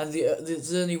 And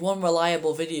there's only one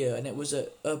reliable video, and it was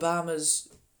at Obama's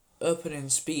opening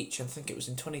speech. I think it was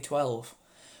in 2012.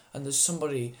 And there's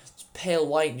somebody pale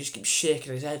white and just keeps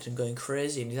shaking his head and going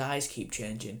crazy, and his eyes keep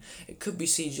changing. It could be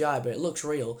CGI, but it looks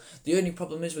real. The only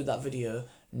problem is with that video,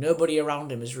 nobody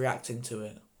around him is reacting to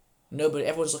it.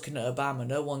 Everyone's looking at Obama.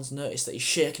 No one's noticed that he's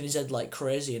shaking his head like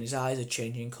crazy and his eyes are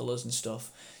changing colours and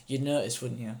stuff. You'd notice,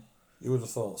 wouldn't you? You would have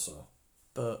thought so.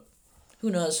 But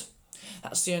who knows?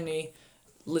 That's the only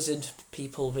lizard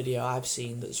people video I've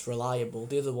seen that's reliable.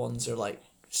 The other ones are like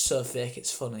so fake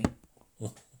it's funny.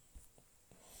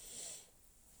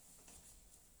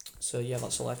 So yeah,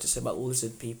 that's all I have to say about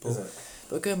lizard people. Is it?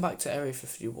 But going back to Area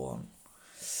 51,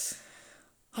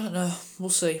 I don't know. We'll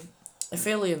see. If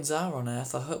aliens are on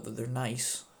Earth, I hope that they're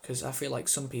nice, because I feel like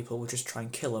some people will just try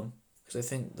and kill them because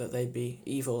they think that they'd be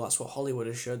evil. That's what Hollywood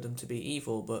has showed them to be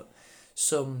evil. But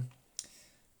some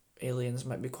aliens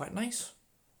might be quite nice.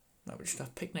 That would just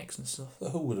have picnics and stuff.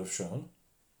 Who would have shown?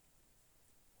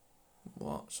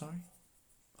 What? Sorry?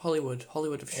 Hollywood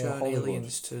have shown Hollywood.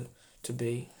 aliens to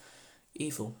be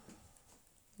evil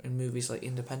in movies like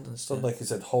Independence Day. Not like you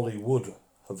said Hollywood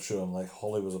have shown, like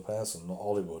Holly was a person, not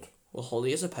Hollywood. Well,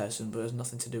 Holly is a person, but it has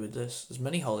nothing to do with this. There's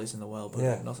many Hollys in the world, but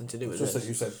Yeah. nothing to do with Just this. that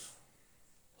you said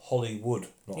Hollywood,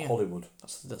 not Yeah. Hollywood.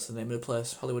 That's the name of the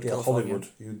place, Hollywood, Yeah, California.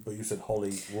 Hollywood. But you said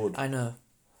Hollywood. I know,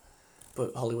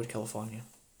 but Hollywood, California.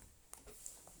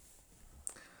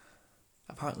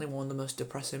 Apparently one of the most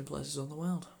depressing places in the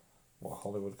world. What,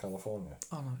 Hollywood, California?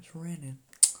 Oh no, it's raining.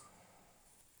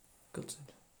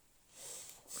 Gutted.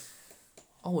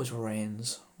 Always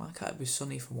rains. Why can't it be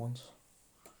sunny for once?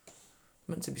 It's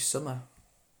meant to be summer.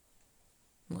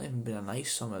 Not even been a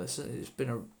nice summer. It's been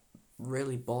a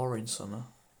really boring summer.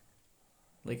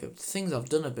 Like, things I've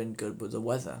done have been good, but the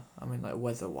weather, I mean, like,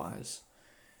 weather-wise,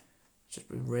 it's just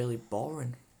been really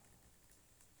boring.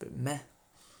 Bit meh.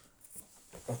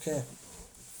 Okay.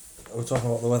 Are we talking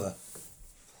about the weather?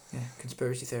 Yeah,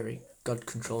 conspiracy theory. God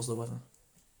controls the weather.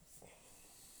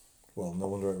 Well, no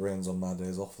wonder it rains on my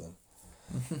days off then.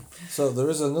 So there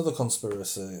is another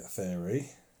conspiracy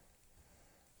theory,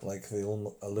 like the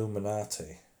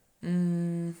Illuminati,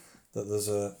 that there's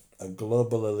a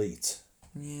global elite.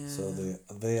 Yeah. So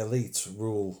the elite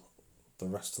rule the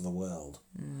rest of the world.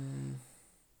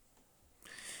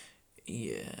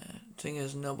 Yeah. Thing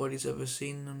is, nobody's ever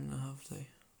seen them, have they?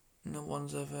 No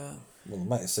one's ever... Well, they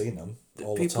might have seen them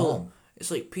all people, the time.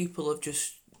 It's like people have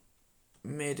just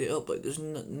made it up. Like, there's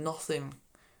nothing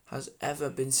has ever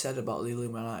been said about the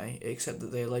Illuminati except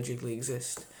that they allegedly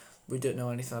exist. We don't know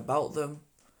anything about them.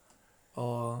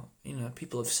 Or,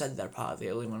 people have said they're part of the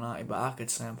Illuminati, but I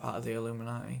could say I'm part of the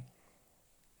Illuminati.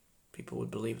 People would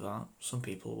believe that. Some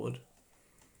people would.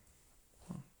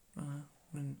 I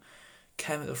mean,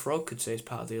 Kermit the Frog could say he's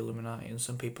part of the Illuminati, and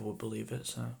some people would believe it,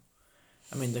 so...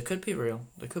 I mean, they could be real.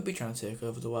 They could be trying to take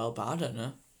over the world, but I don't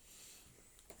know.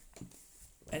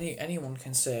 Anyone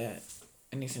can say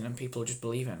anything and people just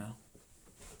believe it now.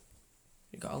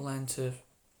 You gotta learn to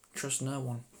trust no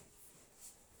one.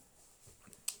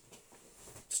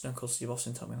 Stone Cold Steve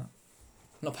Austin taught me that.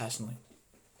 Not personally,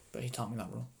 but he taught me that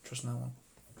rule. Trust no one.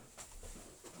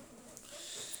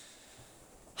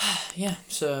 Yeah,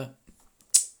 so...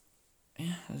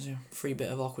 Yeah, there's a free bit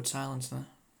of awkward silence there.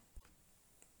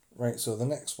 Right, so the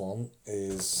next one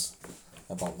is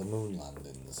about the moon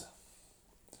landings.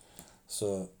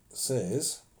 So it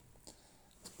says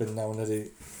it's been now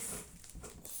nearly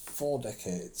 4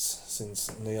 decades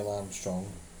since Neil Armstrong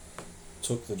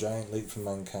took the giant leap for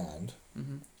mankind.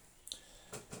 Mm-hmm.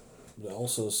 But it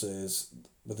also says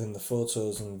within the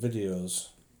photos and videos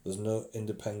there's no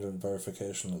independent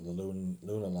verification that the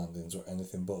lunar landings were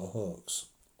anything but a hoax.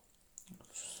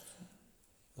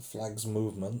 The flag's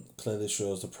movement clearly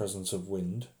shows the presence of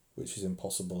wind, which is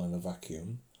impossible in a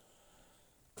vacuum,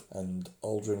 and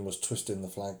Aldrin was twisting the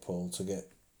flagpole to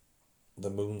get the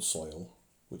moon soil,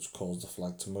 which caused the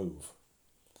flag to move.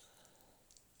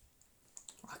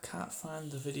 I can't find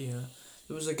the video.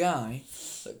 There was a guy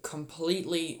that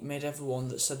completely made everyone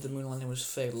that said the moon landing was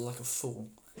fake look like a fool.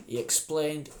 He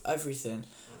explained everything,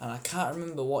 and I can't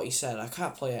remember what he said. I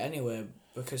can't play it anyway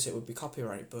because it would be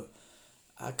copyright, but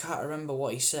I can't remember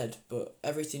what he said, but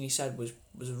everything he said was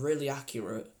really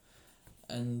accurate,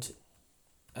 and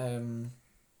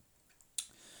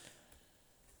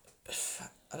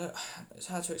it's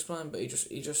hard to explain, but he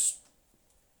just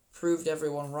proved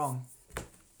everyone wrong.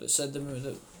 That said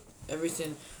that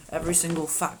every single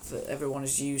fact that everyone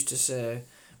has used to say,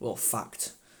 well,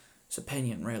 fact, it's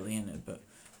opinion really, isn't it? But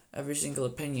every single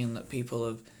opinion that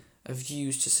people have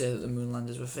used to say that the moon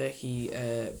landers were fake, he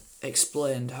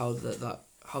explained how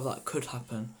that could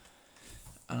happen.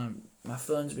 And my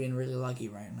phone's being really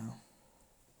laggy right now.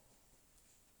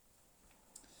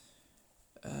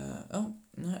 Oh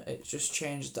no! It just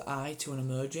changed the eye to an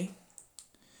emoji.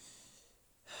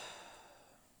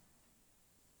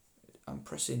 I'm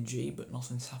pressing G, but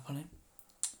nothing's happening.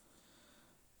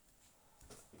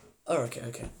 Oh,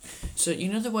 okay. So, you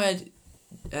know the word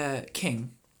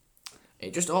king?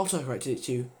 It just autocorrected it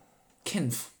to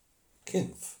kinf.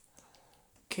 Kinf?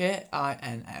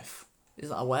 K-I-N-F. Is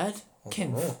that a word?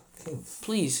 Kinf. Kinf.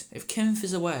 Please, if kinf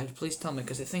is a word, please tell me,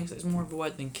 because it thinks it's more of a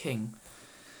word than king.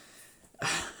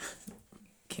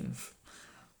 Kinf.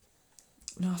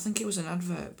 No, I think it was an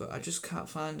advert, but I just can't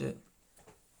find it.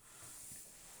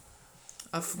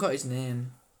 I forgot his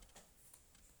name.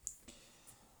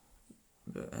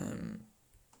 But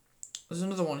there's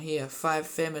another one here. 5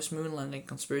 famous moon landing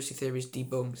conspiracy theories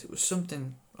debunked. It was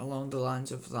something along the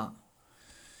lines of that.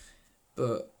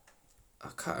 But I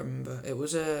can't remember. It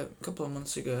was a couple of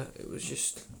months ago. It was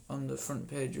just on the front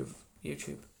page of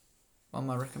YouTube. On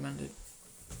my recommended.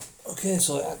 Okay,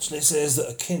 so it actually says that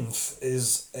a kinf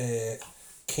is a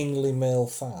kingly male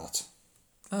fart.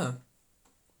 Oh.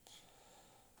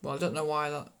 Well, I don't know why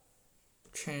that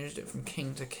changed it from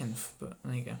king to kinf, but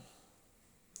there you go.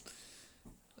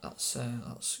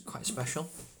 That's quite special.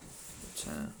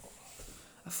 But,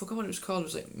 I forgot what it was called. It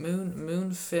was like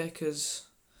Moon Fakers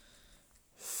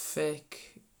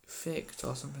Faked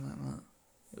or something like that.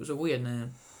 It was a weird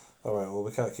name. Alright, well,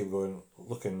 we can't keep going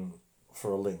looking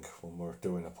for a link when we're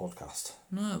doing a podcast.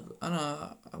 No, I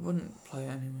know, I wouldn't play it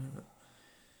anyway,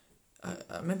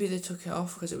 but maybe they took it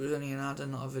off because it was only an ad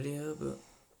and not a video, but...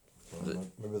 Well,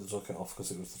 maybe they took it off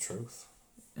because it was the truth.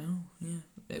 Oh, yeah.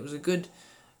 It was a good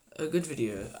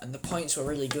video, and the points were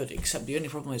really good, except the only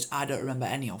problem is I don't remember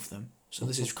any of them, so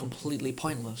this is completely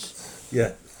pointless.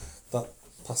 Yeah, that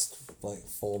past,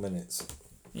 4 minutes.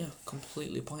 Yeah,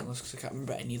 completely pointless, because I can't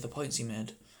remember any of the points he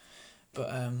made. But,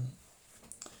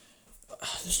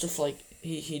 the stuff like,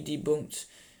 he debunked,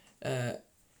 the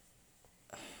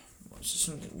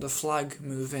flag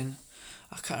moving.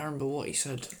 I can't remember what he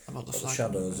said about the flag. The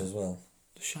shadows moving. as well.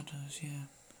 The shadows, yeah.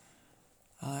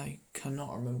 I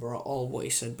cannot remember at all what he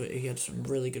said, but he had some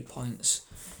really good points.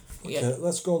 Okay,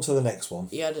 let's go on to the next one.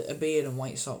 He had a beard and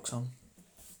white socks on.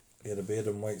 He had a beard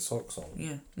and white socks on?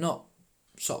 Yeah, not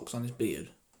socks on his beard.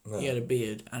 No. He had a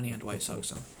beard and he had white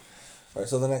socks on. Right,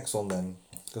 so the next one then,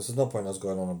 because there's no point us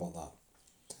going on about that.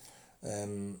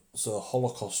 So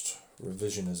Holocaust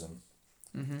revisionism.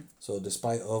 Mm-hmm. So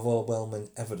despite overwhelming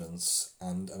evidence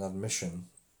and an admission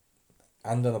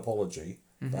and an apology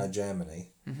by Germany,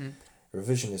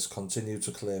 revisionists continue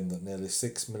to claim that nearly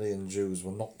 6 million Jews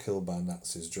were not killed by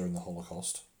Nazis during the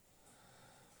Holocaust.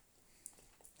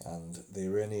 And the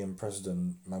Iranian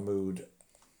President Mahmoud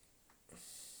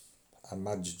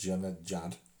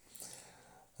Ahmadinejad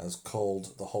has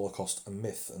called the Holocaust a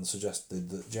myth and suggested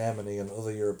that Germany and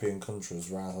other European countries,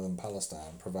 rather than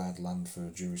Palestine, provide land for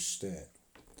a Jewish state.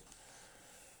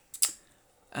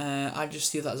 I just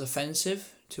see that as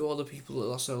offensive to all the people that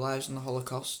lost their lives in the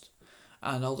Holocaust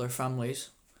and all their families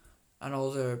and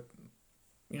all their,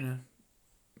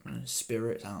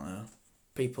 spirits, I don't know,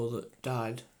 people that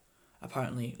died.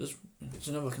 Apparently, there's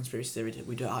another conspiracy theory that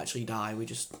we don't actually die, we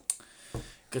just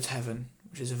go to heaven,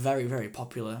 which is a very, very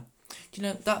popular...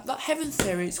 that heaven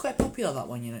theory, it's quite popular, that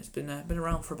one, it's been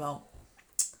around for about,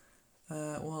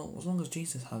 as long as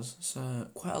Jesus has, so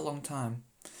quite a long time.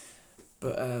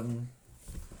 But, I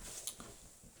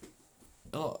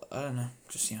don't know,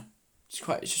 it's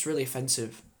just really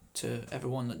offensive to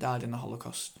everyone that died in the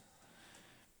Holocaust.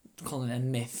 Calling it a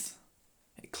myth.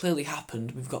 It clearly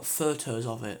happened, we've got photos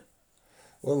of it.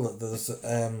 Well, there's,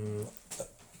 who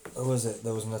was it?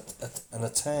 There was an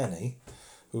attorney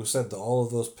who said that all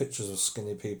of those pictures of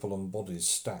skinny people and bodies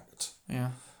stacked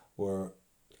were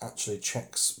actually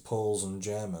Czechs, Poles and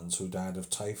Germans who died of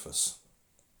typhus.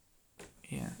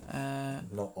 Yeah.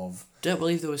 Not of... Don't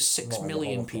believe there was 6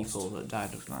 million people that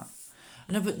died of that.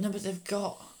 No, but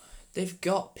they've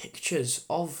got pictures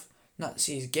of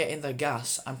Nazis getting the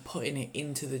gas and putting it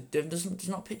into the... There's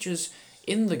not pictures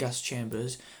in the gas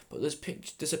chambers, but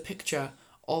there's a picture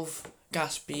of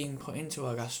gas being put into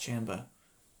a gas chamber.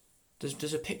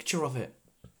 There's a picture of it.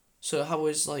 So how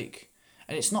is and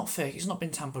it's not fake, it's not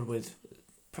been tampered with.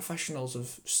 Professionals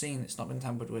have seen it's not been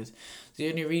tampered with. The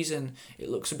only reason it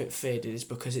looks a bit faded is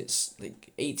because it's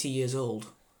 80 years old.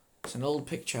 It's an old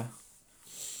picture.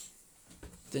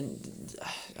 Then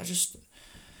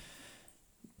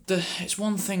it's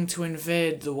one thing to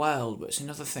invade the world, but it's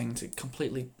another thing to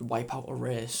completely wipe out a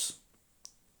race.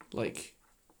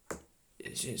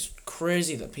 It's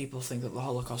crazy that people think that the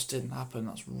Holocaust didn't happen.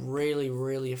 That's really,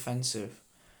 really offensive.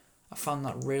 I found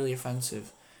that really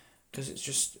offensive because it's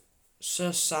just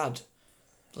so sad.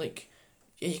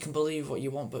 You can believe what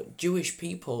you want, but Jewish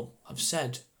people have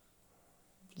said,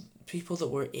 people that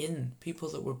were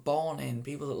born in,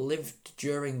 people that lived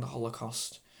during the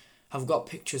Holocaust, have got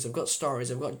pictures, have got stories,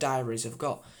 have got diaries,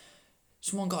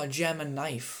 someone got a German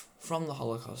knife from the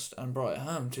Holocaust and brought it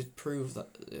home to prove that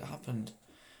it happened.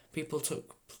 People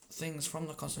took things from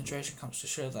the concentration camps to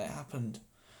show that it happened.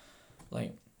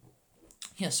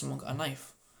 Someone got a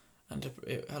knife and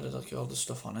it had all the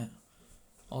stuff on it,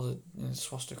 all the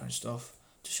swastika and stuff,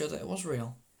 to show that it was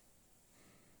real.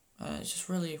 It's just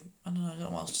really, I don't know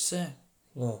what else to say.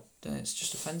 No. Then it's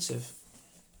just offensive.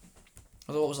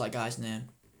 Although, what was that guy's name?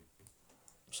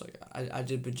 It's I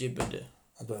did bajibada.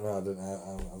 I don't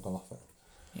know, I've gone off it.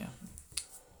 Yeah.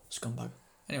 Scumbag.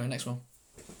 Anyway, next one.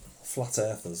 Flat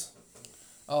earthers.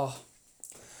 Oh.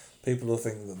 People who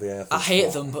think that the Earth is I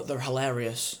hate flat. them, but they're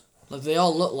hilarious. Like, they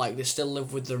all look like they still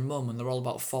live with their mum and they're all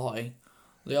about 40.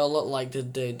 They all look like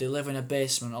they live in a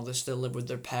basement or they still live with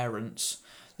their parents.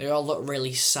 They all look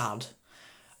really sad.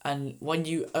 And when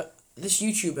you... this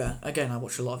YouTuber, again, I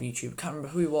watch a lot of YouTube, can't remember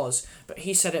who he was, but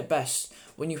he said it best.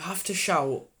 When you have to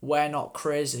shout, "We're not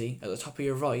crazy," at the top of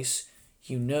your voice,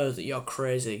 you know that you're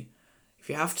crazy. If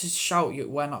you have to shout,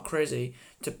 "We're not crazy,"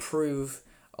 to prove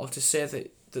or to say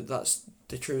that that's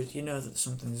the truth, you know that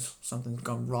something's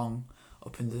gone wrong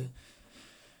up in the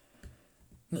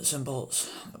nuts and bolts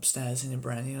upstairs in your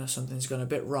brain. You know something's gone a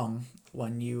bit wrong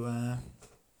when you have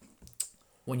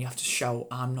to shout,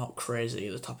 "I'm not crazy,"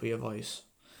 at the top of your voice.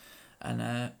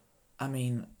 And I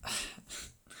mean,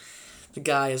 the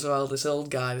guy as well, this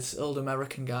old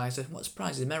American guy, said, "What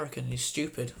surprise, he's American, he's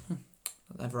stupid."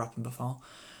 That never happened before.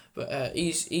 But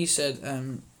he said,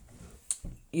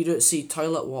 you don't see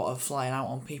toilet water flying out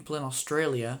on people in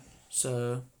Australia,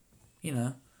 so, you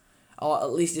know, or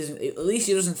at least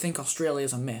he doesn't think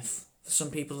Australia's a myth. There's some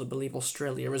people that believe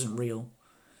Australia isn't real.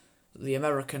 The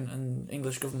American and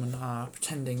English government are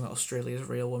pretending that Australia is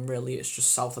real when really it's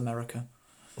just South America.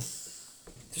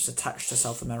 Just attached to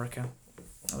South America.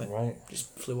 Right.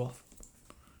 Just flew off.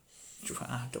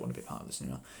 I don't want to be part of this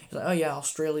anymore. He's like, "Oh yeah,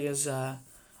 Australia's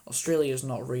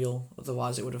not real,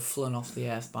 otherwise it would have flown off the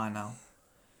Earth by now."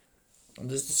 And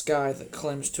there's this guy that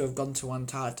claims to have gone to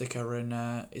Antarctica and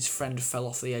his friend fell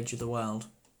off the edge of the world.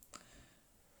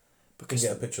 Because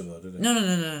Didn't get a picture though, did he?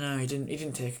 No. He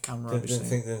didn't take a camera. Didn't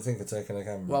think of taking a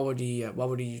camera. Why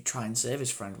would he try and save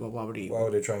his friend? Why would he? Why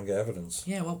would he try and get evidence?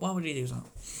 Yeah. Why would he do that?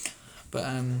 But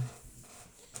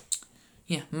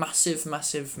yeah, massive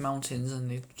mountains, and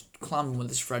he climbed with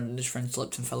his friend, and his friend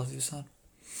slipped and fell off his head.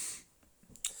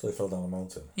 So he fell down a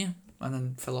mountain. Yeah, and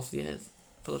then fell off the earth,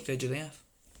 fell off the edge of the earth.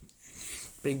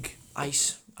 Big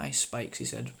ice spikes. He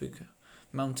said big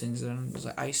mountains, and there's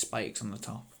like ice spikes on the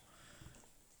top.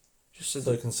 Just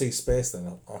so you can see space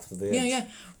then after the edge. Yeah.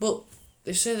 Well,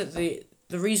 they say that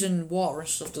the reason water and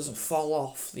stuff doesn't fall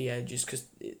off the edge is because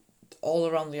all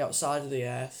around the outside of the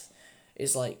earth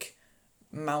is like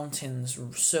mountains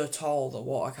so tall that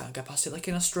water can't get past it. Like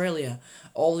in Australia,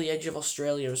 all the edge of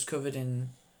Australia is covered in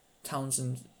towns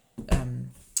and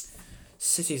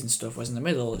cities and stuff, whereas in the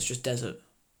middle it's just desert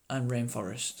and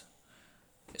rainforest.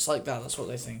 It's like that, that's what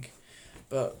they think.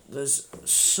 But there's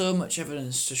so much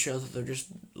evidence to show that they're just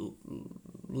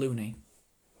loony.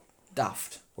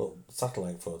 Daft. Well,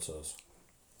 satellite photos.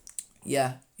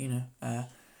 Yeah,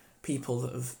 people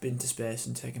that have been to space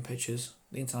and taken pictures.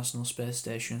 The International Space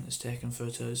Station has taken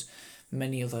photos.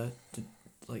 Many other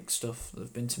stuff that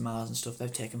have been to Mars and stuff,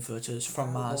 they've taken photos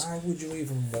from Mars. Why would you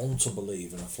even want to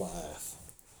believe in a flat Earth?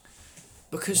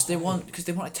 Because they want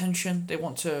attention. They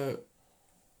want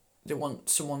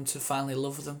someone to finally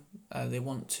love them. They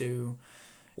want to.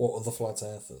 What are the flat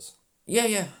earthers?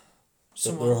 Yeah.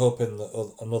 Someone... They're hoping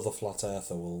that another flat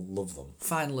earther will love them.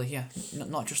 Finally, yeah.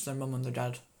 Not just their mum and their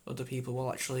dad. Other people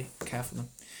will actually care for them.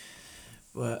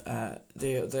 But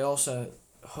they also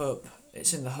hope,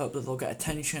 it's in the hope that they'll get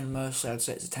attention, mostly I'd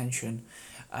say it's attention,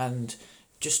 and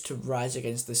just to rise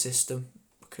against the system,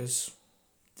 because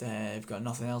they've got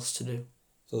nothing else to do.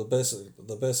 So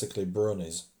they're basically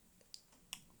bronies.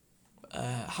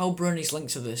 How bronies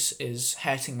linked to this is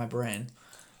hurting my brain.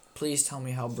 Please tell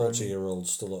me how brony... 40-year-old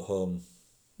still at home.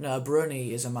 No, a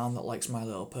brony is a man that likes My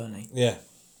Little Pony. Yeah.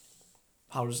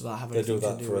 How does that have anything to do? They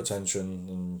do that for attention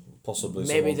and possibly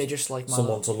maybe they just like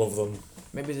someone to love them.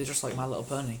 Maybe they just like My Little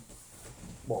Pony.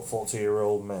 What,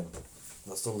 40-year-old men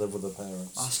that still live with their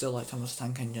parents? I still like Thomas the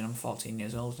Tank Engine. I'm 14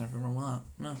 years old. There's nothing wrong with that.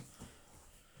 No.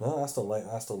 No, I still like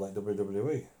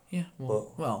WWE. Yeah.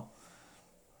 Well,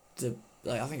 I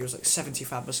think it was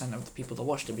 75% of the people that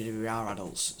watch WWE are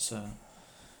adults. So.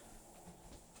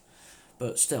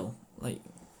 But still,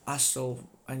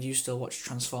 and you still watch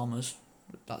Transformers.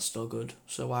 That's still good.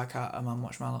 So why can't a man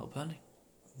watch My Little Pony?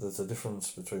 There's a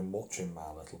difference between watching My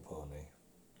Little Pony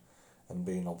and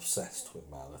being obsessed with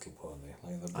My Little Pony.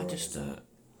 Like the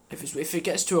if it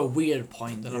gets to a weird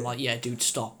point, then I'm like, yeah, dude,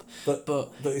 stop. But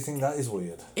don't you think that is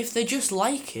weird? If they just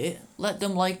like it, let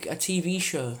them like a TV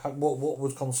show. What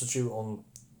would constitute on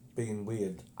being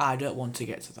weird? I don't want to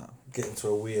get to that. Getting to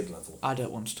a weird level. I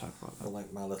don't want to talk about that.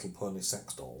 Like My Little Pony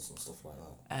sex dolls and stuff like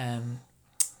that.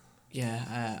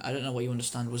 Yeah, I don't know what you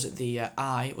understand. Was it the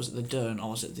was it the don't, or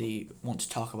was it the want to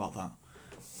talk about that?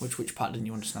 Which part didn't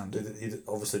you understand? You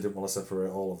obviously didn't want to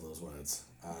separate all of those words.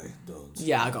 I don't.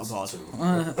 Yeah, I got bored.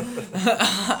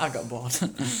 I got bored.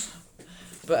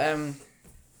 But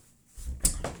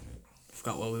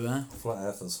forgot where we were. Flat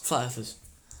earthers. Flat earthers.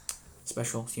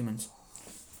 Special humans.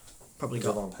 Probably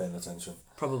Because I'm paying attention.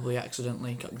 Probably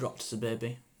accidentally got dropped as a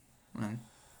baby, and then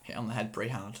hit on the head pretty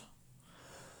hard,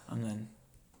 and then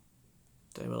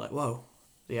they were like, "Whoa,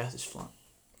 the Earth is flat."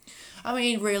 I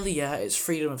mean, really, yeah, it's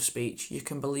freedom of speech. You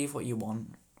can believe what you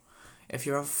want. If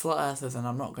you're a flat earther, then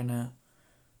I'm not gonna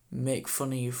make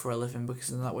fun of you for a living, because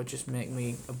then that would just make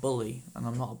me a bully, and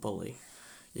I'm not a bully.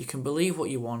 You can believe what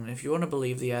you want. If you want to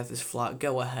believe the Earth is flat,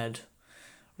 go ahead.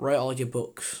 Write all your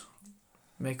books.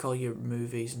 Make all your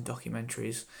movies and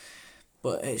documentaries.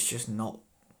 But it's just not...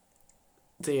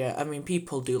 I mean,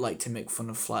 people do like to make fun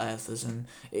of flat earthers, and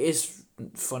it is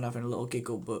fun having a little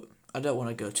giggle, but I don't want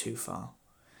to go too far.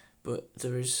 But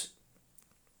there is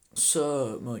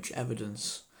so much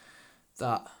evidence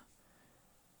that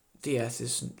the Earth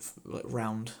is like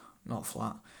round, not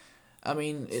flat. I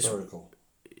mean, it's Historical.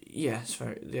 Yeah,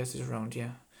 the Earth is round.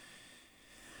 Yeah.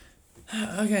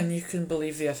 Again, you can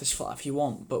believe the Earth is flat if you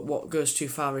want, but what goes too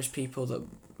far is people that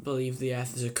believe the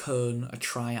Earth is a cone, a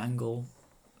triangle.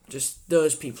 Just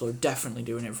those people are definitely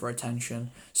doing it for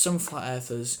attention. Some flat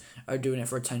earthers are doing it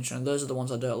for attention, and those are the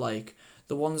ones I don't like.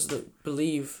 The ones that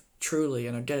believe truly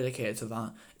and are dedicated to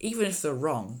that, even if they're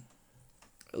wrong,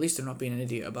 at least they're not being an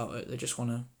idiot about it. They just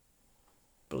want to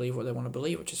believe what they want to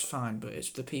believe, which is fine. But it's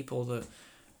the people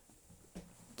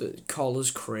that call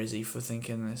us crazy for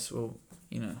thinking this. Well,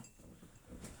 you know,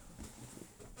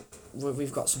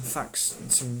 we've got some facts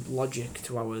and some logic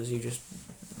to ours. You just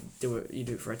do it. You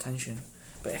do it for attention.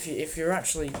 But if you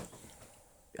actually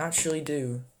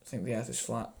do think the Earth is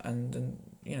flat, and then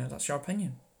you know that's your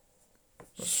opinion.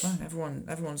 That's fine.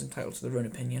 Everyone's entitled to their own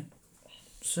opinion.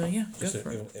 So yeah, go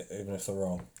for it. Even if they're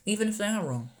wrong. Even if they are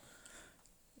wrong,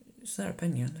 it's their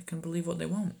opinion. They can believe what they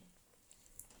want.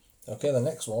 Okay, the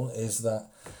next one is that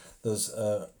there's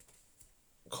a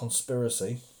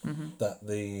conspiracy that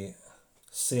the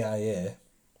CIA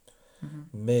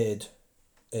made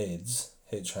AIDS,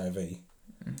 HIV,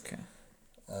 Okay.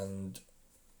 and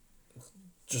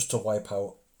just to wipe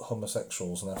out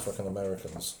homosexuals and African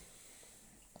Americans.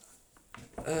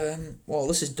 Well,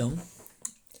 this is dumb.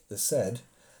 They said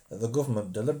that the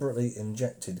government deliberately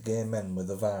injected gay men with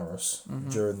the virus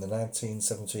during the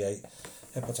 1978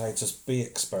 hepatitis B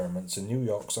experiments in New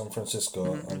York, San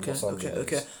Francisco, and Los Angeles.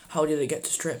 Okay. How did it get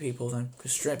to straight people then?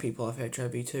 Because straight people have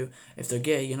HIV too. If they're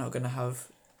gay, you're not going to have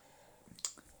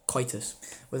coitus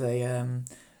with a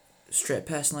straight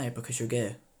person, are you? Because you're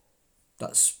gay.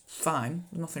 That's fine.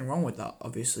 There's nothing wrong with that.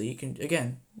 Obviously, you can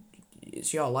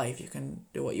it's your life. You can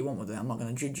do what you want with it. I'm not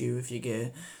going to judge you if you're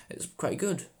gay. It's quite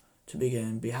good to be gay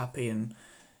and be happy and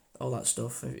all that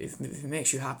stuff. If it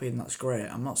makes you happy, then that's great.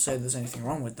 I'm not saying there's anything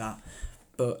wrong with that.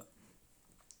 But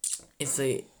if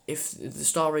the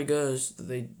story goes that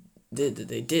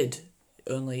they did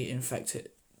only infect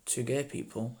it to gay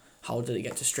people, how did it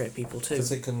get to straight people too?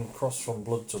 Because it can cross from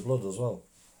blood to blood as well.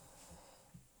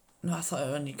 No, I thought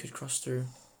it only could cross through.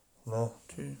 No.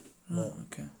 No.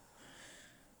 Okay.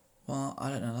 Well, I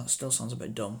don't know. That still sounds a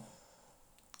bit dumb.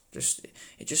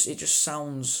 It just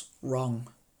sounds wrong.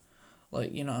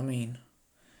 Like, you know what I mean?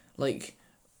 Like,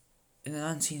 in the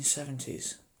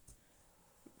 1970s,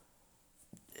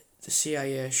 the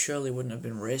CIA surely wouldn't have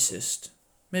been racist.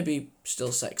 Maybe still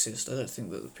sexist. I don't think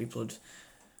that people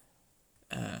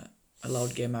had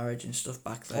allowed gay marriage and stuff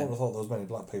back I then. would have thought there was many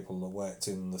black people that worked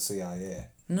in the CIA.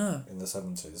 No. In the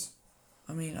 70s.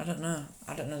 I mean, I don't know.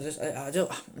 This.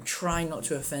 I'm trying not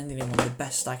to offend anyone the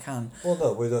best I can. Well,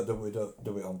 no, we don't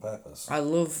do it on purpose. I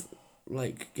love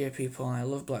gay people and I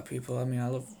love black people. I mean,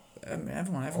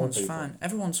 everyone. Everyone's fine.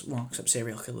 Everyone's except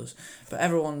serial killers, but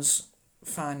everyone's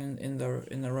fine in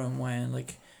their own way. And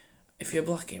like, if you're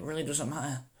black, it really doesn't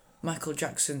matter. Michael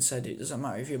Jackson said it doesn't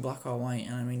matter if you're black or white,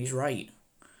 and I mean he's right.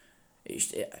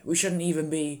 We shouldn't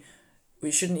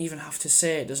even have to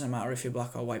say it doesn't matter if you're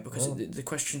black or white, because the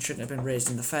question shouldn't have been raised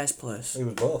in the first place. He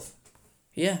was both.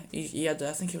 Yeah, he had,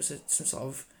 I think it was some sort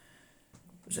of,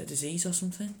 was it a disease or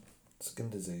something? Skin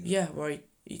disease. Yeah, where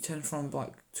he turned from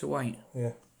black to white.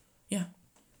 Yeah. Yeah.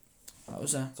 That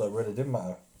was So it really didn't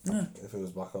matter. No. If it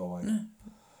was black or white. No.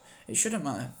 It shouldn't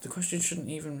matter. The question shouldn't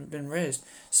even have been raised.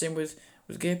 Same with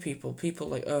gay people. People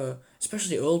like,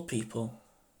 especially old people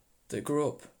that grew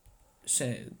up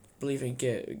believing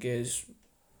being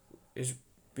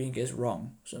gay is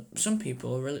wrong. So some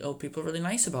people old people are really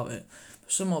nice about it.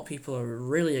 But some old people are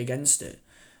really against it.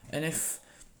 And it's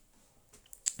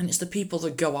the people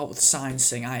that go out with signs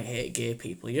saying I hate gay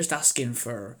people. You're just asking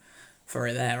for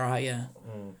it there, aren't you?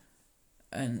 Mm.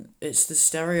 And it's the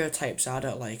stereotypes I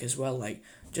don't like as well. Like,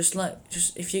 just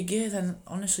if you're gay, then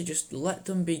honestly just let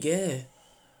them be gay.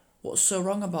 What's so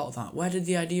wrong about that? Where did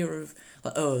the idea of,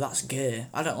 like, oh, that's gay,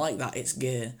 I don't like that, it's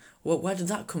gay. Where did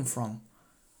that come from?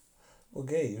 Well,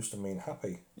 gay used to mean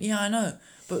happy. Yeah, I know.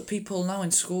 But people now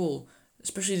in school,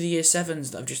 especially the year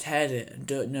sevens that have just heard it and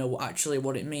don't know actually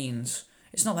what it means,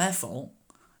 it's not their fault.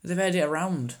 They've heard it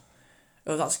around.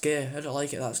 Oh, that's gay. I don't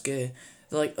like it. That's gay.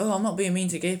 They're like, oh, I'm not being mean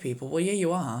to gay people. Well, yeah,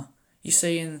 you are. You're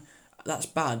saying that's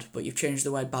bad, but you've changed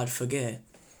the word bad for gay.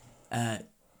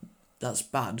 That's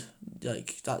bad.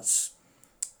 Like that.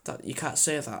 You can't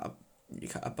say that. You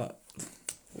can't about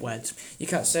words. You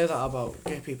can't say that about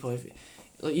gay people.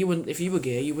 Like you wouldn't, if you were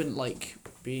gay, you wouldn't like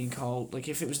being called, like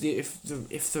if it was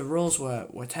if the roles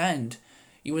were turned,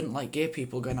 you wouldn't like gay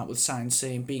people going out with signs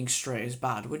saying being straight is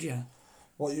bad, would you?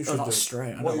 What you Oh, should not do,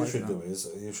 straight. I what don't you like should that. do is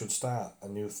you should start a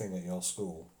new thing at your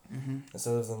school. Mm-hmm.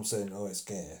 Instead of them saying, "Oh, it's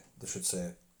gay," they should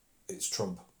say, "It's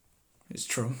Trump." It's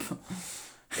Trump.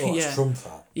 Oh, Yeah. it's Trump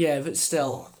that. Yeah, but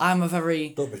still, Oh. I'm a very.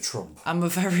 Don't be Trump. I'm a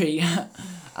very.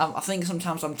 I think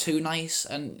sometimes I'm too nice,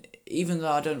 and even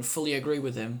though I don't fully agree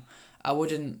with him, I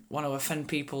wouldn't want to offend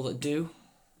people that do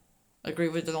agree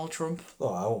with Donald Trump.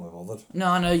 Oh, I won't be bothered. No,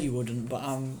 I know you wouldn't, but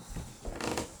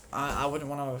I wouldn't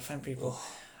want to offend people.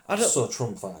 I don't. So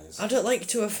Trump that is. I don't like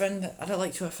to offend. I don't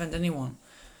like to offend anyone.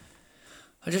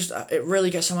 It really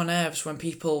gets on my nerves when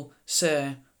people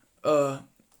say,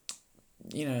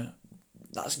 you know,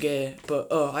 that's gay,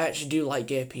 but I actually do like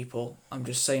gay people. I'm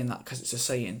just saying that because it's a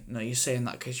saying. No, you're saying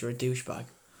that because you're a douchebag.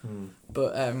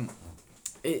 But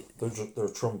They're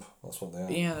Trump. That's what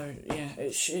they are. yeah.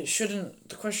 It shouldn't.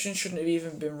 The question shouldn't have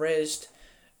even been raised.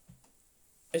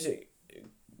 Is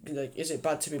it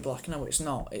bad to be black? No, it's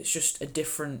not. It's just a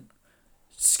different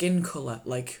skin colour.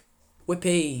 Like,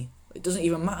 whippy. It doesn't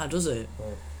even matter, does it?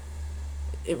 Right.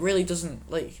 It really doesn't.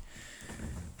 Like,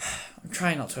 I'm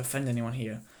trying not to offend anyone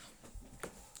here,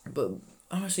 but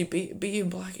honestly, being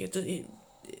black,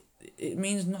 it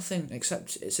means nothing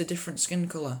except it's a different skin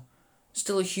colour.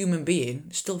 Still a human being.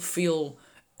 Still feel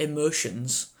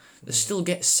emotions. They still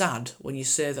get sad when you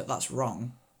say that that's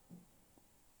wrong.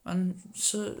 And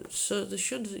so it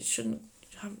shouldn't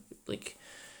have, like,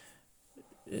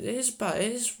 it is bad.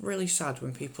 It is really sad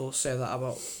when people say that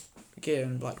about gay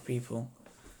and black people,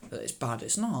 that it's bad.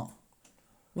 It's not.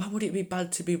 Why would it be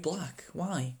bad to be black?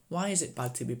 Why? Why is it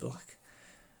bad to be black?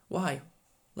 Why?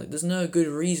 Like, there's no good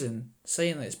reason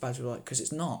saying that it's bad to be black, because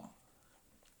it's not.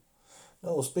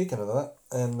 No, well, speaking of that,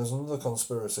 there's another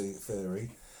conspiracy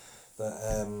theory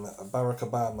that Barack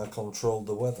Obama controlled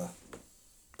the weather.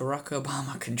 Barack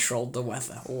Obama controlled the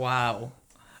weather. Wow.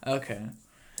 Okay.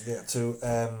 Yeah,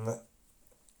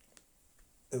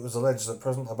 it was alleged that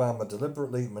President Obama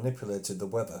deliberately manipulated the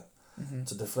weather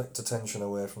to deflect attention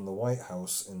away from the White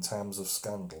House in times of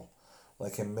scandal,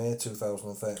 like in May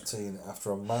 2013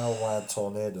 after a mile-wide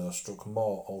tornado struck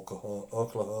Moore,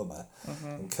 Oklahoma,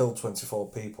 and killed 24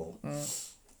 people,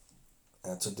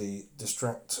 to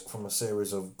distract from a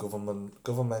series of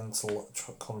governmental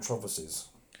controversies.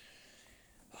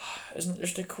 Isn't it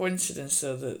just a coincidence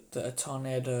though that a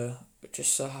tornado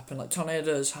just so happened? Like,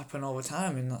 tornadoes happen all the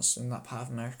time in that part of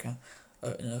America,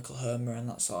 in Oklahoma and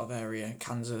that sort of area,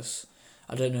 Kansas.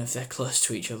 I don't know if they're close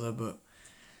to each other, but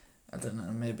I don't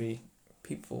know. Maybe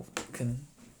people can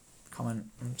comment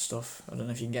and stuff. I don't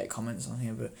know if you can get comments on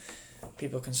here, but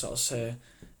people can sort of say,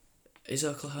 is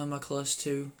Oklahoma close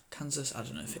to Kansas? I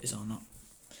don't know if it is or not.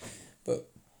 But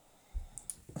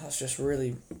that's just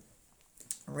really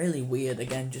weird.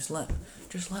 Again, just let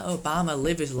Obama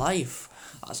live his life.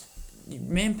 That's your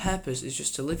main purpose, is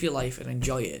just to live your life and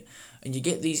enjoy it. And you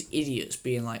get these idiots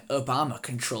being like, Obama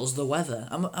controls the weather.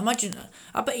 Imagine,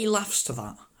 I bet he laughs to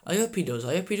that. I hope he does.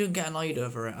 I hope he doesn't get annoyed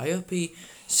over it. I hope he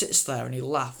sits there and he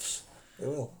laughs. It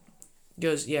will. He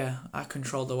goes, yeah, I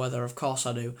control the weather, of course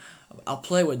I do. I'll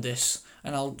play with this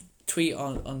and I'll tweet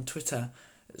on Twitter.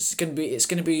 It's gonna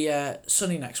be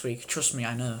sunny next week. Trust me,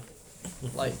 I know.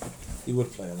 Like, You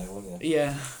would play on it, wouldn't you?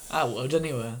 yeah, I would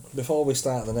anyway. Before we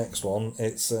start the next one,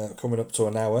 it's coming up to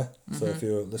an hour. So if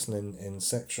you're listening in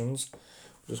sections,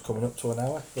 just coming up to an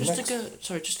hour. Just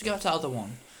to go to the other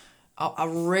one. I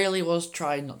really was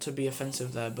trying not to be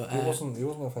offensive there, but He wasn't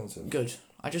offensive. good.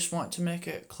 I just want to make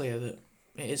it clear that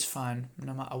it is fine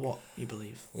no matter what you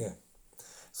believe. Yeah.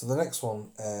 So the next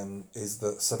one is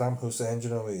that Saddam Hussein, do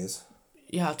you know who he is?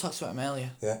 Yeah, I talked about him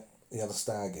earlier. Yeah, he had a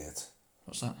Stargate.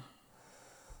 What's that?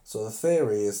 So the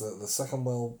theory is that the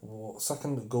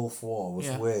Second Gulf War was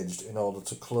waged in order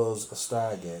to close a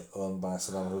Stargate owned by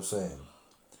Saddam Hussein.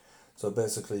 So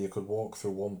basically you could walk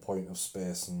through one point of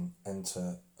space and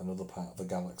enter another part of the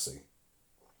galaxy,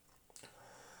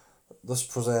 thus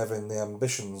preserving the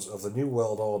ambitions of the New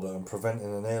World Order and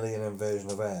preventing an alien invasion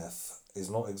of Earth is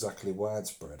not exactly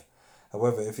widespread.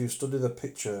 However, if you study the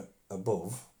picture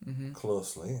above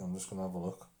closely, I'm just going to have a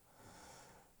look,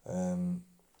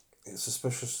 it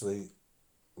suspiciously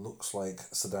looks like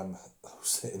Saddam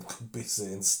Hussein could be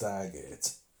saying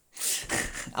Stargate.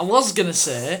 I was going to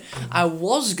say,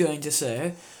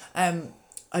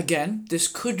 again, this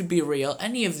could be real.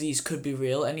 Any of these could be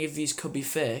real. Any of these could be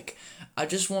fake. I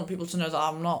just want people to know that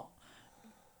I'm not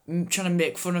trying to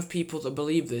make fun of people that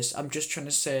believe this. I'm just trying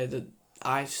to say that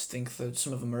I think that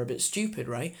some of them are a bit stupid,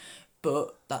 right?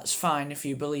 But that's fine if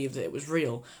you believe that it was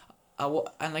real.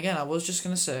 And again, I was just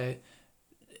going to say,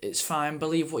 it's fine,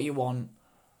 believe what you want.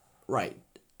 Right,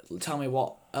 tell me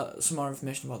some more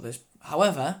information about this.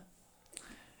 However,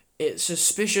 it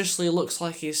suspiciously looks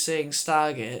like he's saying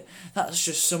Stargate. That's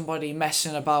just somebody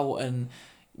messing about and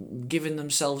giving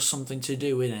themselves something to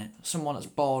do, innit? Someone that's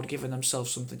bored giving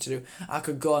themselves something to do. I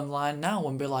could go online now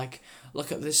and be like,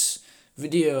 look at this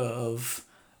video of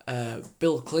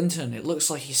Bill Clinton. It looks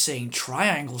like he's saying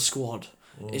Triangle Squad.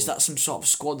 Is that some sort of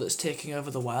squad that's taking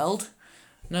over the world?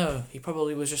 No, he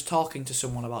probably was just talking to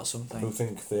someone about something. Who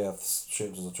think the Earth's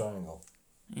shaped as a triangle?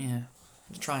 Yeah,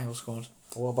 the Triangle Squad.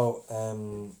 What about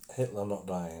Hitler not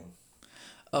dying?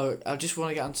 Oh, I just want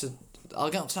to get onto... I'll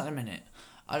get onto that in a minute.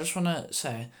 I just want to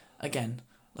say, again,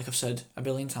 like I've said a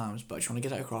billion times, but I just want to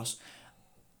get it across.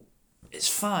 It's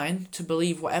fine to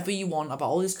believe whatever you want about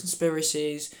all these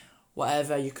conspiracies,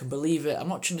 whatever, you can believe it. I'm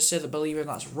not trying to say that believing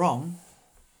that's wrong.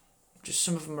 Just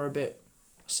some of them are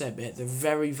they're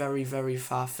very, very, very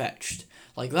far-fetched.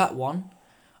 Like that one,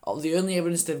 the only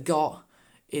evidence they've got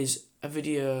is a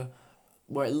video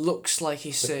where it looks like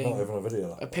he's saying... Not even a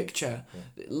video. A picture.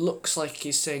 Yeah. It looks like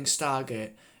he's saying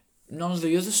Stargate. None of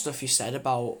the other stuff he said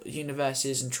about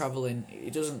universes and travelling, he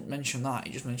doesn't mention that.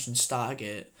 He just mentioned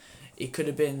Stargate. He could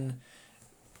have been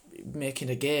making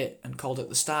a gate and called it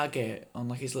the Stargate on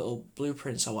like his little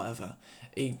blueprints or whatever.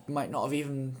 He might not have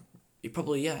even... He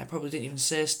probably didn't even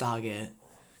say Stargate.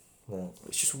 No.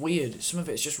 It's just weird. Some of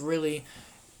it's just really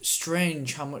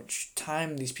strange how much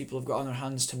time these people have got on their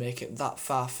hands to make it that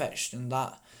far-fetched and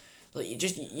that... Like,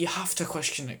 you have to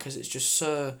question it because it's just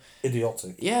so...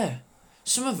 Idiotic. Yeah.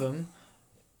 Some of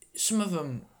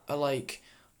them are like,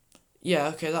 yeah,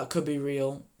 okay, that could be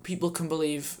real. People can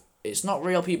believe it's not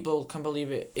real. People can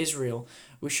believe it is real.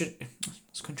 We shouldn't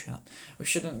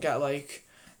get like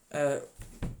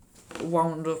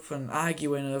wound up and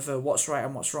arguing over what's right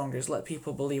and what's wrong. Just let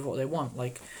people believe what they want.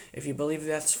 Like, if you believe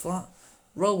the Earth's flat,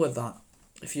 roll with that.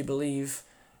 If you believe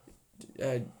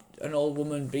an old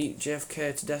woman beat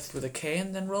JFK to death with a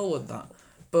cane, then roll with that.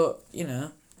 But, you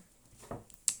know,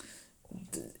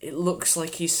 it looks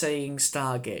like he's saying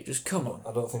Stargate. Just come on.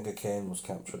 I don't think a cane was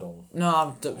captured on...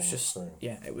 No, it was just...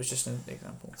 Yeah, it was just an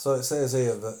example. So it says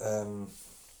here that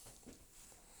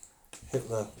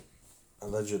Hitler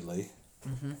allegedly...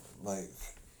 Mm-hmm. like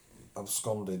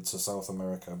absconded to South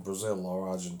America, Brazil or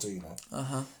Argentina,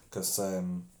 because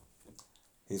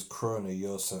his crony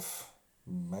Josef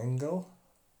Mengele.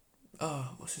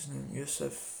 Oh, what's his name?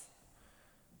 Josef.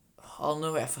 I'll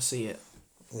know it if I see it.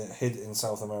 Yeah, hid in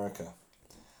South America.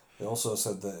 They also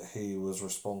said that he was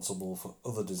responsible for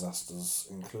other disasters,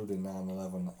 including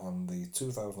 9/11 and the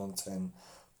 2010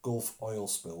 Gulf oil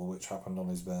spill, which happened on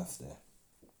his birthday.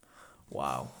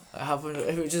 Wow.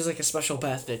 It was just like a special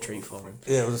birthday treat for him.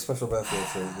 Yeah, it was a special birthday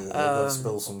treat. They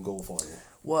spilled some Gulf oil.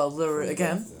 Well,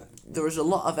 there was a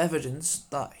lot of evidence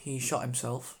that he shot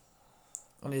himself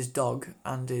on his dog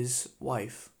and his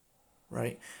wife,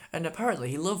 right? And apparently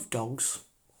he loved dogs.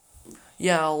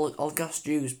 Yeah, I'll gas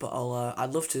Jews, but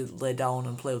I'd love to lay down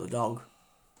and play with a dog.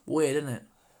 Weird, isn't it?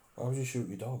 Why would you shoot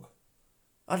your dog?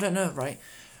 I don't know, right?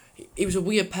 He was a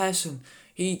weird person.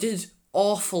 He did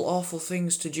awful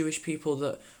things to Jewish people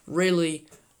that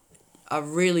I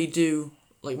really do,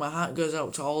 like, my heart goes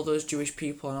out to all those Jewish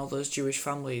people and all those Jewish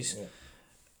families. Yeah.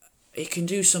 He can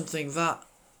do something that,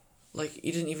 like,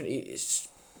 he didn't even, it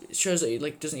shows that he,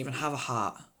 like, doesn't even have a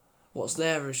heart. What's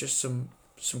there is just some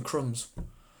crumbs.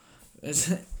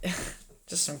 It's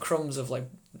just some crumbs of, like,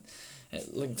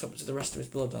 it linked up to the rest of his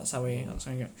blood. That's how he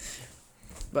got.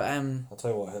 But I'll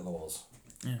tell you what Hitler was.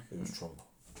 Yeah. He was Trump.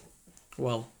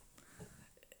 Well,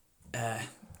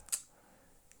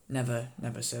 never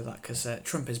say that, because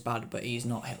Trump is bad, but he's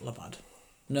not Hitler bad.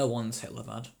 No one's Hitler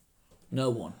bad. No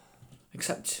one.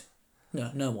 Except,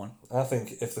 no one. I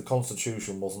think if the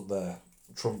Constitution wasn't there,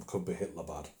 Trump could be Hitler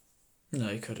bad. No,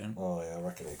 he couldn't. Oh yeah, I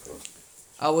reckon he could.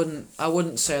 I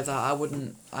wouldn't say that. I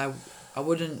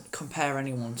wouldn't compare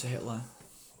anyone to Hitler.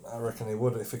 I reckon he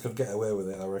would if he could get away with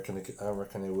it. I reckon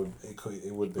he would.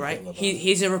 He would be right. Hitler bad.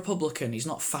 He's a Republican. He's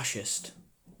not fascist.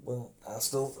 Well,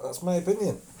 that's my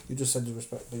opinion. You just said you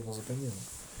respect people's opinion.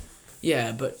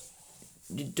 Yeah, but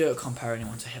you don't compare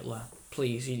anyone to Hitler.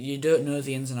 Please, you don't know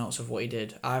the ins and outs of what he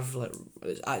did.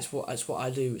 It's what I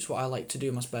do. It's what I like to do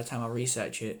in my spare time. I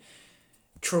research it.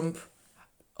 Trump,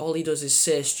 all he does is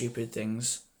say stupid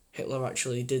things. Hitler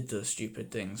actually did those stupid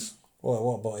things. Well,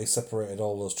 what? But he separated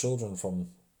all those children from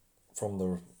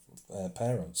their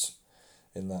parents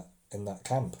in that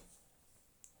camp.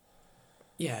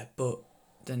 Yeah, but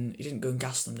then he didn't go and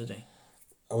gas them, did he?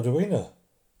 How do we know?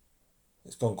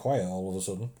 It's gone quiet all of a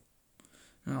sudden.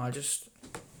 No, you just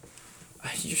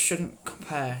shouldn't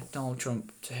compare Donald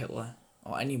Trump to Hitler,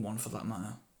 or anyone for that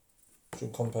matter.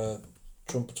 Shouldn't compare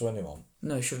Trump to anyone.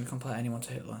 No, you shouldn't compare anyone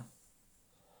to Hitler.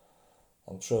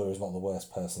 I'm sure he's not the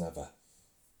worst person ever.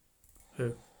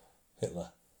 Who?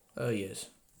 Hitler. Oh, he is.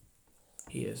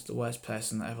 He is the worst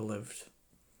person that ever lived.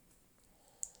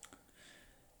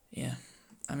 Yeah.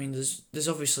 I mean, there's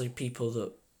obviously people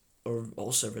that are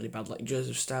also really bad, like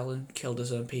Joseph Stalin killed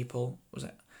his own people. Was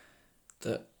it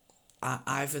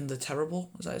Ivan the Terrible?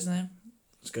 Was that his name?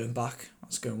 It's going back.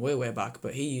 That's going way, way back.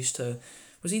 But he used to...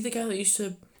 Was he the guy that used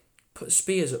to put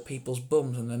spears up people's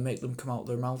bums and then make them come out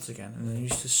their mouths again? And then he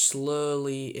used to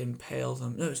slowly impale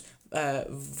them. No, it's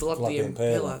Vlad the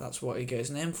Impaler. That's what he got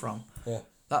his name from. Yeah.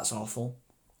 That's awful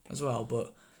as well,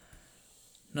 but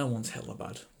no one's Hitler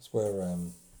bad. It's where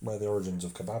the origins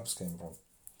of kebabs came from.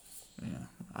 Yeah,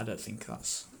 I don't think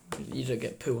that's... You don't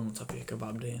get poo on the top of your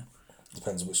kebab, do you?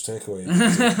 Depends which takeaway you go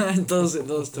to. It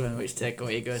does depend which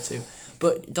takeaway you go to.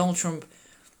 But Donald Trump,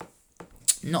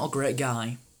 not a great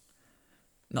guy.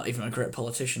 Not even a great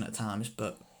politician at times,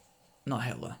 but not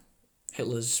Hitler.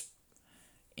 Hitler's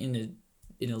in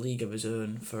a league of his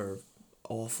own for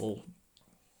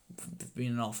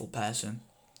being an awful person.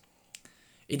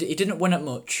 He didn't win at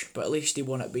much, but at least he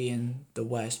won at being the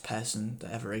worst person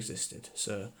that ever existed.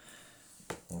 So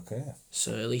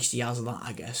at least he has that,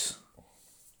 I guess.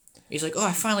 He's like, oh,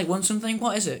 I finally won something.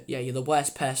 What is it? Yeah, you're the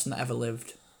worst person that ever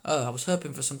lived. Oh, I was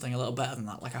hoping for something a little better than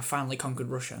that. Like, I finally conquered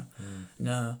Russia.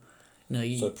 No. So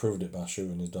he proved it by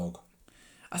shooting his dog.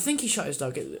 I think he shot his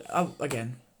dog.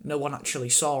 Again, no one actually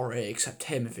saw it except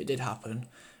him if it did happen.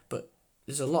 But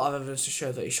there's a lot of evidence to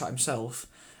show that he shot himself.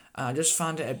 And I just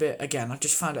found it a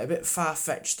bit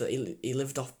far-fetched that he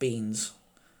lived off beans.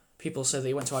 People say that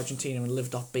he went to Argentina and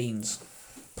lived off beans.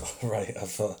 Right, I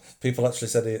thought people actually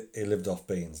said he lived off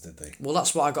beans, did they? Well,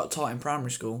 that's what I got taught in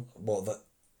primary school. What, that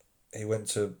he went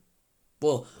to...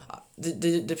 Well,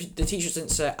 the teachers didn't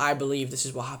say, I believe this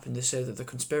is what happened. They said that the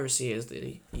conspiracy is that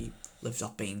he lived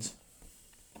off beans.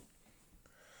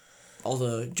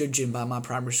 Although, judging by my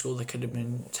primary school, they could have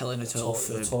been telling a total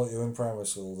fib. They taught you in primary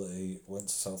school that he went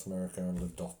to South America and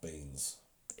lived off beans.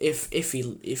 If he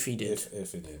did. If he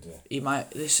did, yeah. He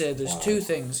might. They say there's two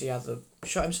things. He either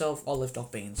shot himself or lived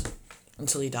off beans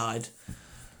until he died.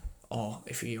 Or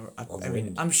if he...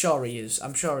 I'm sure he is.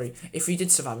 If he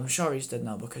did survive, I'm sure he's dead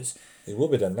now because... He would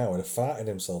be dead now. He'd have farted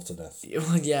himself to death.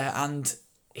 Yeah, and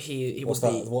he what was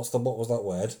that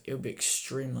word? It would be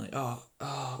extremely...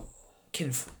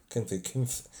 Kimphed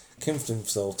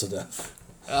himself to death.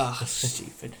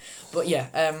 Stupid. But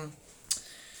yeah,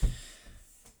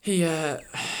 he...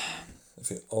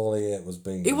 all he ate was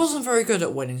beans. He wasn't very good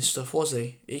at winning stuff, was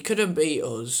he? He couldn't beat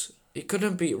us. He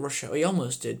couldn't beat Russia. He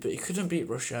almost did, but he couldn't beat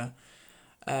Russia.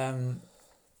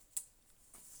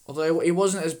 Although he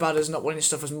wasn't as bad as not winning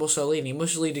stuff as Mussolini.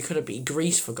 Mussolini could have beat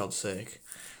Greece, for God's sake.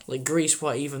 Like, Greece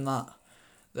weren't even that...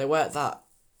 They weren't that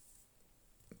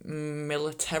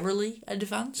militarily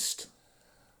advanced.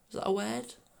 Is that a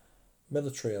word?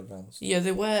 Military advanced. Yeah,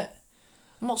 they were...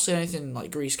 I'm not saying anything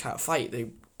like Greece can't fight.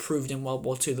 They proved in World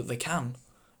War II that they can.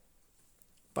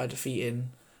 By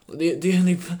defeating...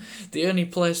 The only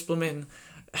place blooming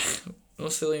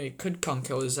Mussolini could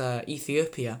conquer was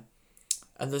Ethiopia.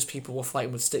 And those people were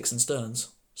fighting with sticks and stones.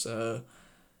 So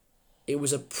it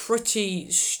was a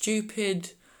pretty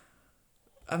stupid...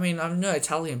 I mean, I know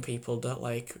Italian people don't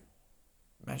like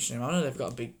mentioning him. I know they've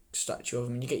got a big statue of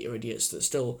him, and you get your idiots that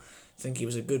still think he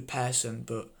was a good person,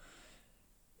 but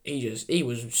he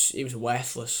was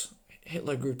worthless.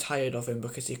 Hitler grew tired of him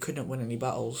because he couldn't win any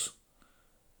battles.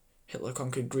 Hitler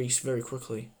conquered Greece very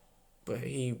quickly, but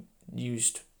he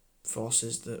used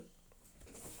forces that,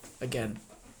 again,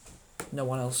 no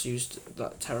one else used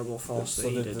that terrible force that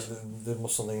he did. Did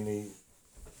Mussolini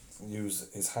use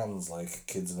his hands like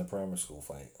kids in a primary school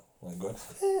fight? Like going...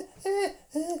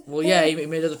 Well, yeah, he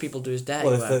made other people do his dirty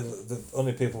work. Well, if the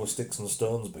only people with sticks and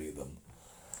stones beat them.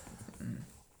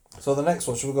 So the next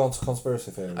one, should we go on to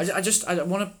conspiracy theories? I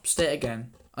want to state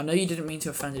again, I know you didn't mean to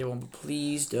offend anyone, but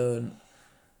please don't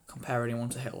compare anyone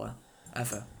to Hitler,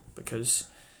 ever, because,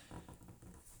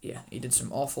 yeah, he did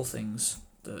some awful things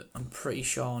that I'm pretty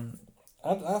sure...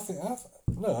 I think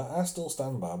No, I still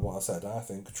stand by what I said. I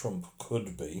think Trump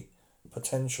could be,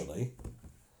 potentially,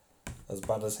 as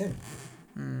bad as him.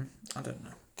 I don't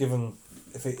know. Given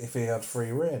if he had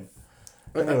free reign.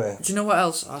 But, Anyway. do you know what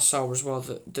else I saw as well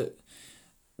that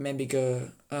made me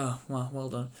go, oh, well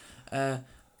done.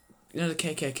 You know the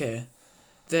KKK?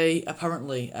 They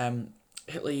apparently,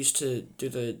 Hitler used to do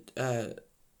the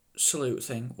salute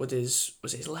thing with his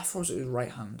left or was it his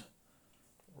right hand?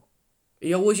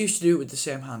 He always used to do it with the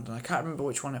same hand, and I can't remember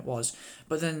which one it was.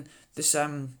 But then this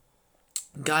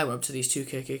guy went up to these two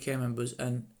KKK members,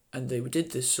 and they did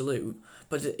this salute,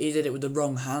 but he did it with the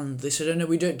wrong hand. They said, "Oh no,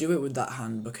 we don't do it with that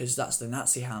hand because that's the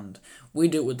Nazi hand. We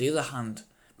do it with the other hand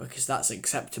because that's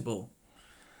acceptable."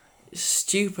 It's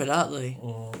stupid, aren't they?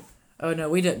 Oh no,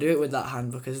 we don't do it with that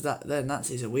hand because they're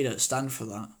Nazis and we don't stand for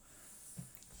that.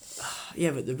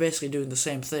 Yeah, but they're basically doing the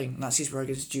same thing. Nazis were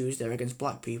against Jews, they're against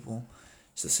black people.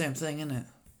 It's the same thing, isn't it?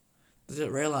 They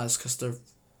don't realise because they've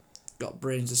got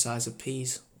brains the size of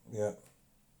peas. Yeah.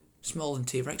 Smaller than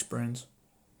T-Rex brains.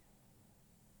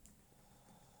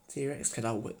 T-Rex could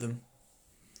outwit them.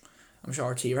 I'm sure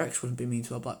a T-Rex wouldn't be mean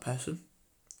to a black person.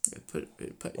 It'd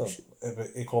be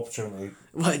equal opportunity.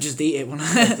 Well, just eat it,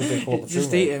 wouldn't Equal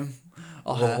just eat him.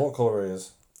 Or her. What colour he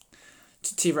is?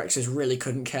 T-Rexes really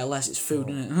couldn't care less. It's food,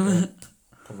 isn't it? Yeah.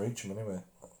 Can reach him anyway.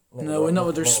 No, we're not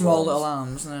with their small little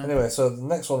arms. No. Anyway, so the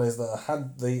next one is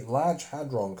that the Large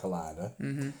Hadron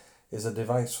Collider is a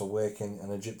device for waking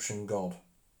an Egyptian god.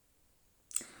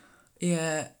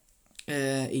 Yeah,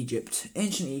 Egypt,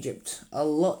 ancient Egypt. A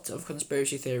lot of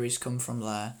conspiracy theories come from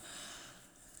there.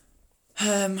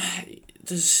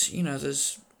 There's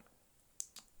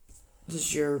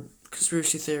your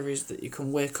conspiracy theories that you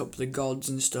can wake up the gods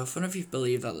and stuff. And if you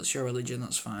believe that, that's your religion,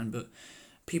 that's fine. But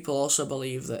people also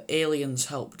believe that aliens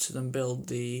helped them build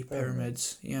the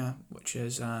pyramids. Yeah, which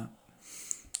is and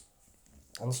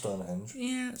Stonehenge.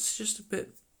 Yeah, it's just a bit.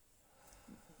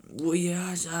 Well,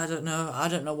 yeah, I don't know. I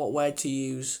don't know what word to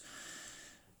use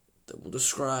that will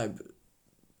describe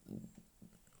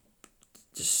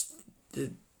just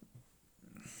the.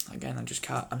 Again, I just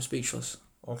can't. I'm speechless.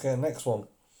 Okay, next one.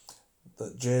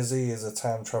 That Jay-Z is a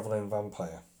time-travelling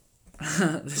vampire.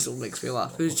 This all makes me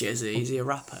laugh. Who's Jay-Z? Is he a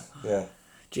rapper? Yeah.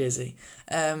 Jay-Z.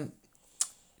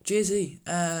 Jay-Z.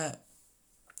 Never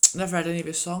heard any of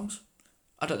his songs.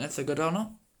 I don't know if they're good or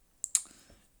not.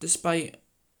 It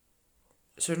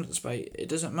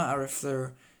doesn't matter if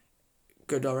they're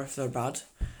good or if they're bad.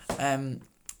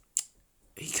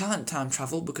 He can't time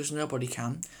travel because nobody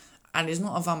can. And he's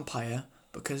not a vampire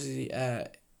because they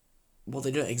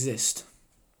don't exist.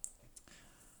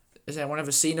 Has anyone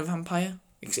ever seen a vampire?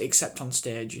 Except on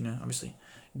stage, obviously.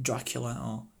 Dracula,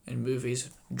 or in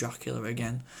movies, Dracula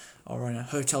again. Or in a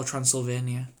Hotel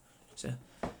Transylvania. So,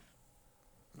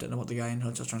 don't know what the guy in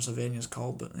Hotel Transylvania is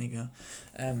called, but there you go.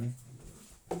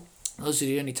 Those are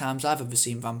the only times I've ever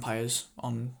seen vampires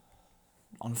on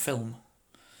film.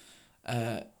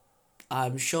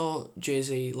 I'm sure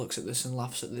Jay-Z looks at this and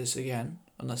laughs at this again,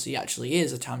 unless he actually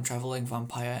is a time-travelling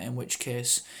vampire, in which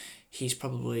case he's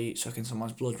probably sucking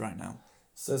someone's blood right now.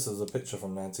 This is a picture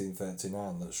from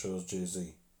 1939 that shows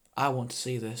Jay-Z. I want to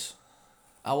see this.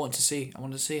 I want to see it. I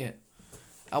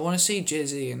want to see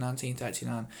Jay-Z in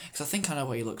 1939, because I think I know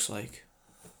what he looks like.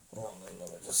 Well, let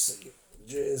me just see.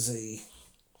 Jay-Z,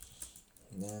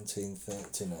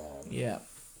 1939. Yeah.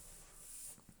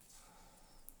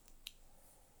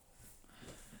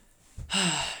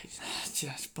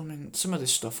 Just bumming. Some of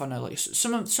this stuff I know, like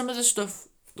some of the stuff,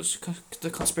 the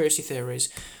conspiracy theories.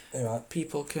 Yeah.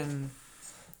 People can.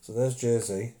 So there's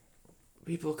Jay-Z.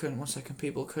 People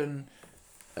can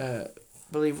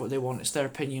believe what they want. It's their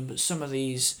opinion, but some of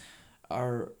these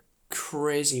are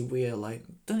crazy weird. Like,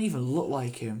 don't even look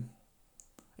like him.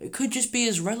 It could just be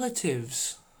his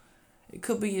relatives. It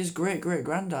could be his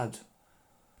great-great-granddad,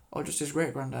 or just his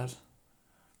great-granddad.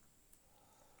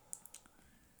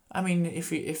 I mean,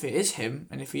 if it is him,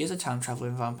 and if he is a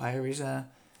time-travelling vampire, he's done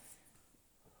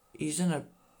a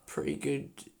pretty good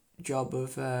job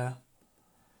of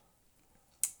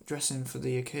dressing for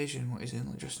the occasion, what he's in,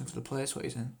 like dressing for the place, what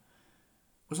he's in.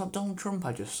 Was that Donald Trump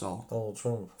I just saw? Donald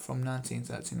Trump. From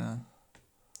 1939.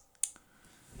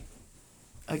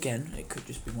 Again, it could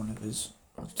just be one of his.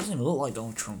 It doesn't even look like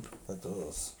Donald Trump. It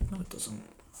does. No, it doesn't.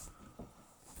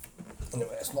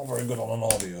 Anyway, it's not very good on an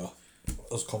audio.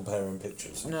 Us comparing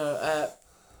pictures. No,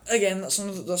 again, that's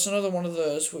another one of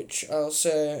those which I'll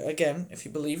say again. If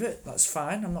you believe it, that's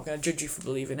fine. I'm not going to judge you for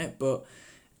believing it, but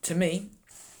to me,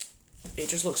 it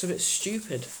just looks a bit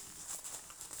stupid.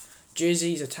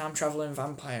 Jay-Z's a time travelling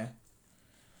vampire.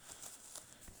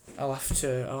 I'll have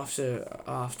to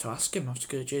ask him. I'll have to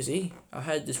go to Jay-Z. I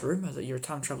heard this rumour that you're a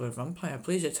time travelling vampire.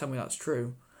 Please don't tell me that's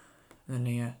true. And then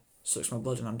he sucks my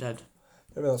blood and I'm dead.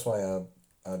 Maybe that's why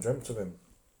I dreamt of him.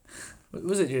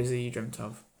 Was it Jay-Z you dreamt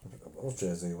of? It was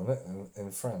Jay-Z, wasn't it?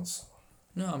 In France.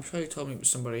 No, I'm sure you told me it was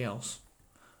somebody else.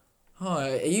 Oh,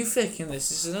 are you faking this?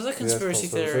 This is another conspiracy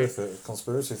theory.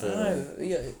 Conspiracy theory. Oh,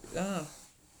 yeah.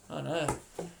 Oh no.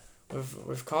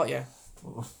 We've caught you.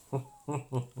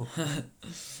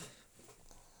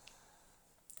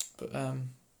 But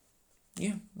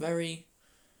yeah, very.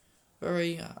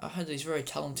 I heard he's very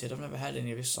talented. I've never heard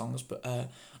any of his songs, but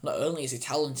not only is he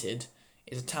talented,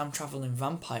 he's a time traveling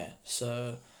vampire.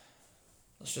 So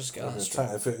let's just get that straight.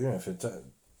 If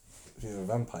you're a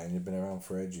vampire and you've been around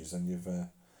for ages and you've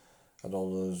had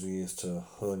all those years to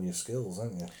hone your skills,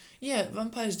 haven't you? Yeah,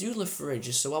 vampires do live for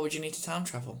ages. So why would you need to time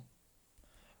travel?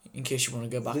 In case you want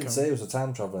to go back. It didn't say he was a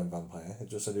time travelling vampire. It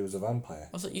just said he was a vampire.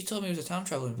 I thought you told me he was a time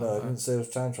travelling vampire. No, I didn't say he was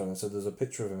time travelling. I said there's a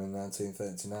picture of him in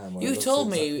 1939. You told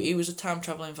me he was a time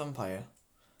travelling vampire.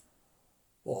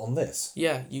 What, on this?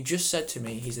 Yeah, you just said to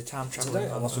me he's a time travelling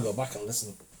vampire. I must have go back and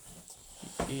listen.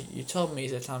 You told me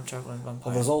he's a time travelling vampire.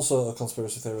 Well, there's also a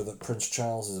conspiracy theory that Prince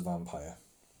Charles is a vampire.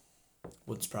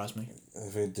 Wouldn't surprise me.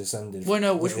 If he descended... Well,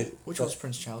 no, which one's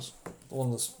Prince Charles? The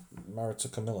one that's married to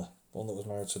Camilla. The one that was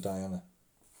married to Diana.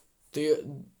 The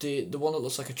one that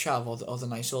looks like a chav or the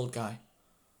nice old guy?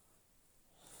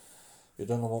 You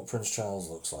don't know what Prince Charles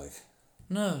looks like?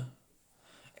 No.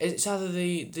 It's either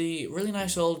the really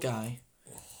nice old guy,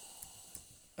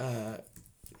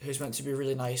 who's meant to be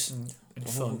really nice and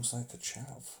fun. Looks like a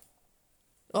chav.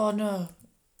 Oh no,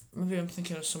 maybe I'm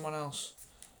thinking of someone else.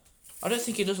 I don't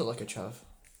think he does look like a chav.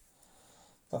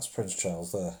 That's Prince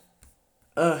Charles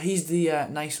there. He's the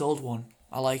nice old one.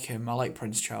 I like him. I like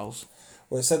Prince Charles.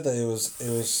 Well, it said that he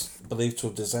was believed to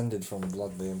have descended from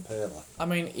Vlad the Impaler. I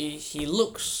mean, he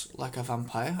looks like a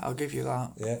vampire. I'll give you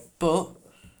that. Yeah. But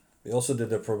he also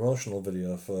did a promotional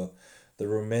video for the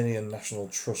Romanian National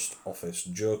Trust Office,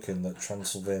 joking that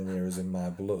Transylvania is in my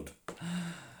blood.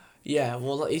 Yeah,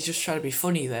 well, he's just trying to be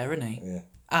funny there, isn't he? Yeah.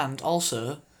 And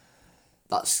also,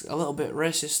 that's a little bit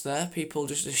racist there. People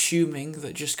just assuming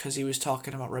that just because he was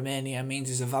talking about Romania means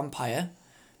he's a vampire.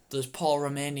 Those poor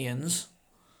Romanians.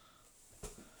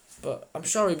 But I'm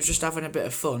sure he was just having a bit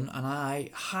of fun, and I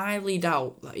highly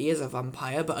doubt that he is a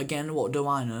vampire, but again, what do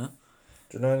I know?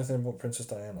 Do you know anything about Princess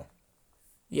Diana?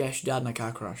 Yeah, she died in a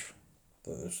car crash.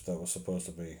 That was supposed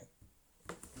to be,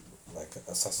 like,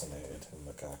 assassinated in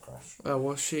the car crash. Oh,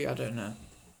 was she? I don't know.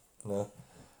 No?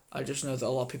 I just know that a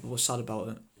lot of people were sad about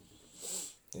it.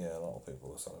 Yeah, a lot of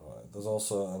people were sad about it. There's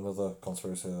also another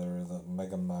conspiracy theory that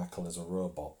Meghan Markle is a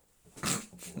robot.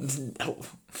 No.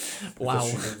 Wow.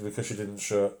 Because she didn't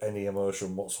show any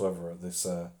emotion whatsoever at this...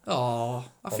 Oh,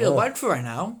 I feel bad for her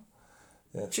now.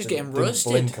 Yeah, she's getting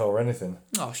roasted. Didn't blink or anything.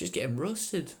 Oh, she's getting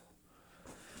roasted.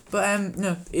 But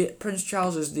no, Prince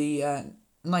Charles is the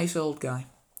nice old guy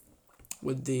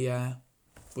with the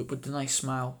with the nice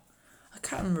smile. I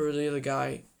can't remember the other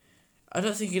guy. I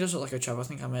don't think he does look like a chav. I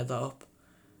think I made that up.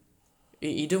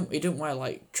 He don't wear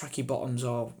like tracky bottoms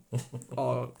or.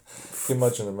 Can you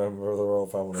imagine a member of the royal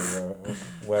family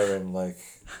wearing like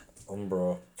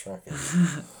Umbro trackies?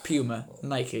 Puma,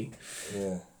 Nike.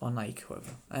 Yeah. Or Nike,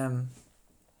 whatever.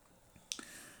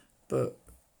 But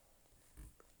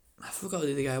I forgot who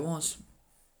the other guy was.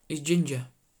 He's ginger.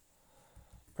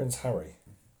 Prince Harry.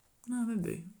 No,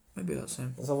 maybe that's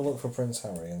him. Let's have a look for Prince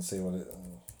Harry and see what it.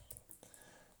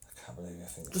 I can't believe I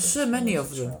think. There's so many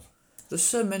of them. There's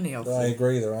so many of them. I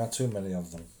agree. There are too many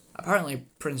of them. Apparently,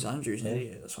 Prince Andrew's an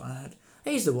idiot. That's what I heard.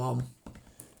 He's the one.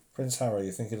 Prince Harry,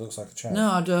 you think he looks like a chap?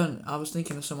 No, I don't. I was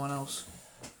thinking of someone else.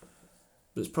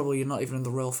 But it's probably not even in the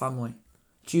royal family.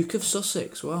 Duke of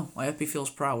Sussex. Well, I hope he feels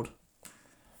proud.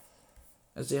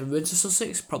 Has he ever been to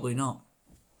Sussex? Probably not.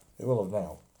 He will have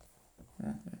now.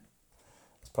 Okay.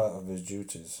 It's part of his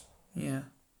duties. Yeah.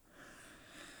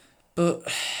 But,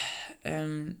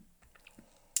 no,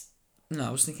 I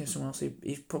was thinking of someone else.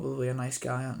 He's probably a nice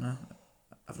guy, I don't know.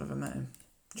 I've never met him.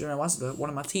 Do you know Asda? One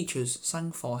of my teachers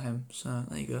sang for him, so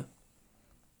there you go.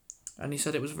 And he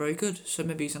said it was very good, so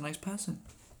maybe he's a nice person.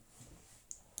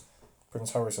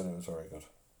 Prince Harry said it was very good.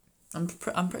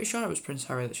 I'm pretty sure it was Prince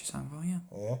Harry that she sang for, yeah.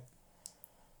 Yeah?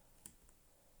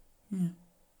 Yeah.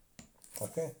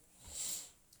 Okay.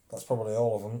 That's probably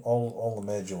all of them, all the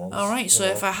major ones. Alright, so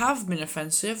if I have been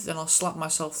offensive, then I'll slap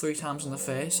myself 3 times in the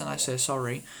face and I say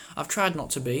sorry. I've tried not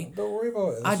to be. Don't worry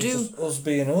about it. This is just us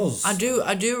being us. I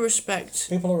do respect...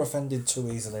 People are offended too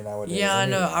easily nowadays. Yeah, I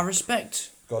know. Anyway. I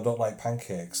respect... God don't like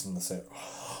pancakes and they say,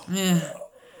 yeah.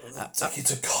 take it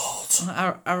to court.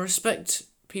 I respect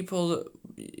people that,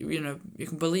 you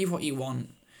can believe what you want.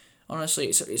 Honestly,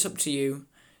 it's up to you.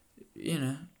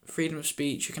 Freedom of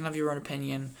speech. You can have your own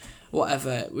opinion,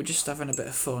 whatever. We're just having a bit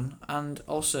of fun, and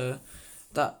also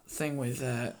that thing with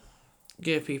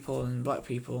gay people and black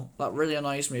people that really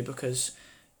annoys me because,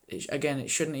 it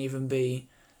shouldn't even be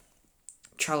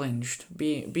challenged.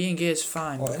 Being gay is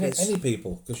fine. Or any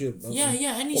people, because you.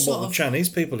 Any what sort about of the Chinese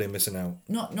people you're missing out?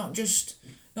 not just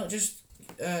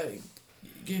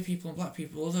gay people and black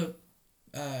people, other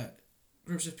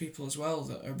groups of people as well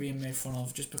that are being made fun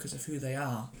of just because of who they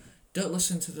are. Don't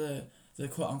listen to the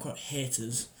quote unquote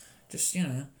haters. Just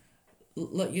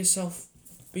let yourself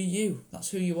be you.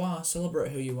 That's who you are.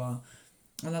 Celebrate who you are,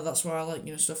 and that's why I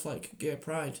like stuff like gay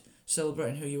pride,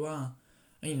 celebrating who you are.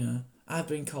 And, I've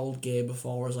been called gay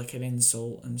before as like an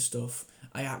insult and stuff.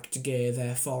 I act gay,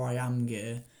 therefore I am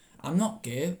gay. I'm not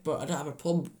gay, but I don't have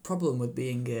a problem with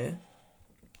being gay.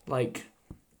 Like,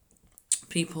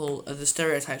 people, the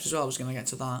stereotypes as well, I was going to get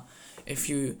to that. If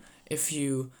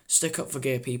you stick up for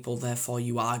gay people, therefore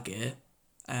you are gay.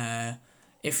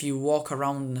 If you walk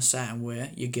around in a certain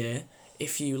way, you're gay.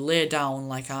 If you lay down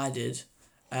like I did,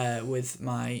 with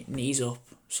my knees up,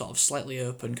 sort of slightly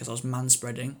open because I was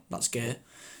manspreading, that's gay.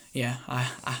 Yeah,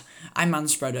 I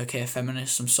manspread, okay,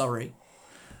 feminists, I'm sorry.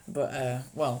 But,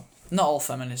 well, not all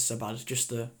feminists are bad, just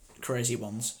the crazy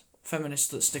ones. Feminists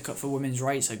that stick up for women's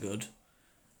rights are good,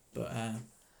 but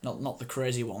not the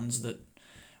crazy ones that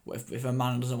if a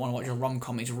man doesn't want to watch a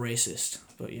rom-com, he's racist.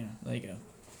 But there you go.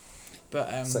 But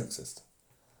Sexist.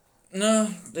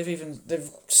 No, they're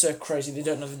so crazy they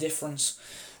don't know the difference.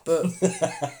 But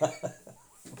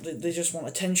they just want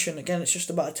attention. Again, it's just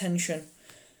about attention.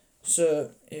 So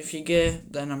if you're gay,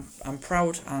 then I'm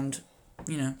proud and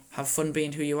have fun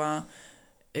being who you are.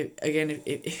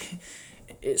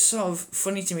 It's sort of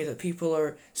funny to me that people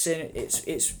are saying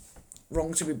it's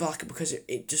wrong to be black because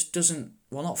it just doesn't.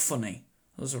 Well, not funny.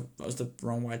 That was the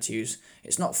wrong word to use.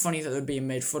 It's not funny that they're being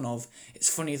made fun of. It's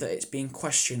funny that it's being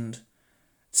questioned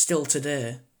still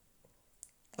today.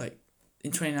 Like,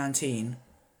 in 2019,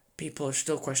 people are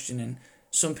still questioning.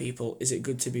 Some people, is it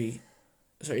bad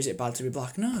to be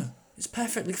black? No, it's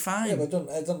perfectly fine. Yeah, but it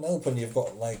doesn't help when you've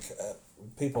got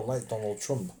people like Donald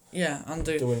Trump. Yeah, and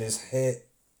doing his hate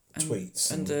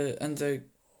tweets and the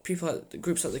people at the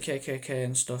groups like the KKK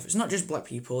and stuff. It's not just black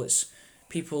people. It's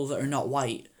people that are not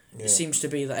white. Yeah. It seems to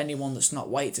be that anyone that's not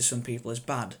white to some people is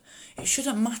bad. It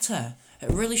shouldn't matter. It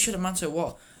really shouldn't matter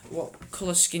what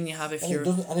colour skin you have if you're...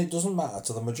 It doesn't matter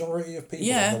to the majority of people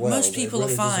in the world. Most people are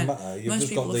fine. Most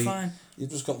people are fine.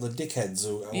 You've just got the dickheads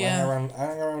who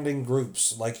hang around in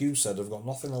groups, like you said, have got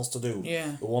nothing else to do.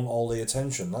 Yeah. Who want all the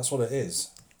attention. That's what it is.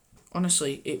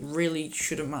 Honestly, it really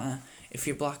shouldn't matter if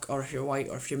you're black or if you're white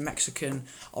or if you're Mexican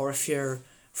or if you're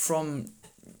from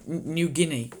New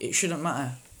Guinea. It shouldn't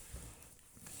matter.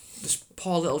 This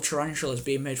poor little tarantula is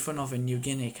being made fun of in New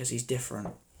Guinea because he's different.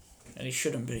 And he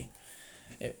shouldn't be.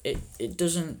 It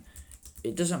doesn't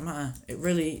matter.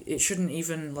 It shouldn't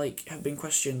even have been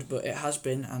questioned, but it has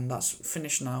been, and that's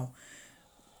finished now.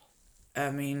 I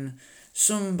mean,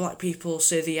 some black people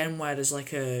say the N-word as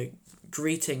a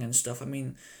greeting and stuff. I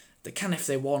mean, they can if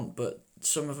they want, but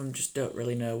some of them just don't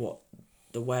really know what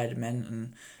the word meant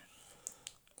and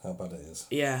how bad it is.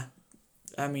 Yeah.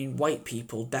 I mean, white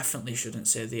people definitely shouldn't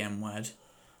say the N-word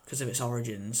because of its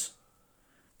origins.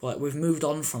 But we've moved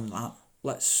on from that.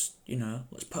 Let's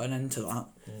put an end to that.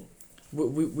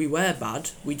 Mm. We were bad.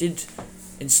 We did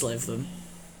enslave them.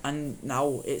 And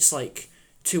now it's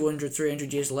 200,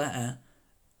 300 years later.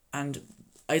 And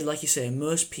like you say,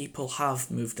 most people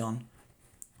have moved on.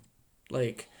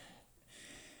 It's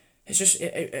just,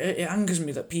 it angers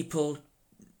me that people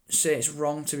say it's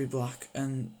wrong to be black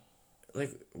and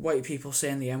white people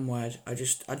saying the N-word. I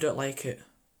don't like it.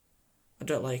 I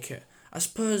don't like it. I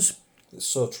suppose... It's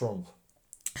so Trump.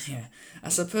 Yeah, I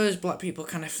suppose black people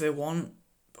can if they want,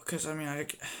 because I mean I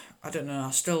don't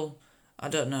know. I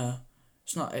don't know.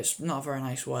 It's not a very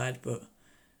nice word, but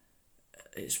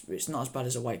it's not as bad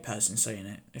as a white person saying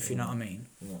it, if you know what I mean.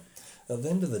 No. At the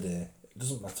end of the day, it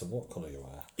doesn't matter what colour you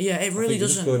are. Yeah, it really doesn't. You're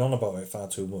just going on about it far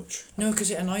too much. No,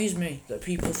 because it annoys me that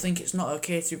people think it's not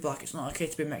okay to be black. It's not okay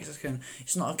to be Mexican.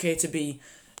 It's not okay to be,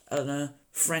 I don't know,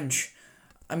 French.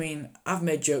 I mean, I've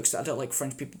made jokes that I don't like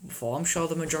French people before. I'm sure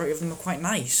the majority of them are quite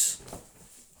nice.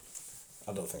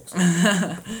 I don't think so.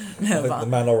 No, the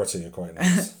minority are quite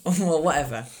nice. Well,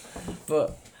 whatever.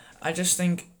 But I just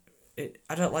think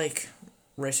I don't like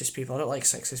racist people. I don't like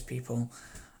sexist people.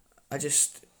 I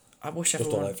wish everyone... Just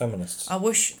don't like feminists.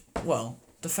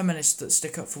 The feminists that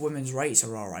stick up for women's rights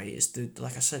are alright. It's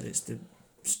like I said, it's the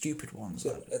stupid ones.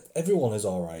 Yeah, everyone is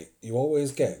alright. You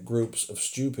always get groups of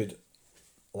stupid,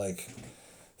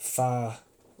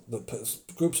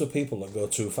 groups of people that go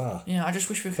too far. Yeah, I just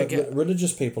wish we could But get...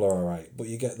 religious people are alright, but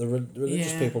you get the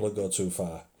religious Yeah. people that go too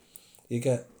far. You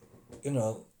get,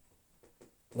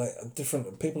 like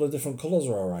different people of different colours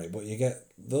are alright, but you get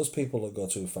those people that go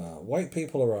too far. White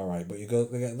people are alright, but you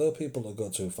get those people that go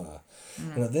too far.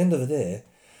 And at the end of the day,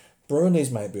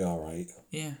 bronies might be alright,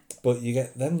 Yeah. but you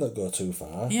get them that go too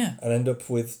far. Yeah. And end up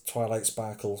with Twilight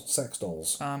Sparkle sex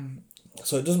dolls.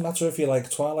 So it doesn't matter if you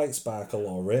like Twilight Sparkle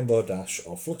or Rainbow Dash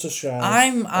or Fluttershy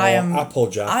or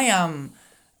Applejack.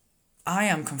 I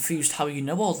am confused how you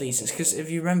know all these. It's because if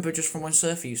you remember just from when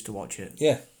Surfer used to watch it.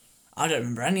 Yeah. I don't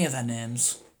remember any of their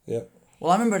names. Yep.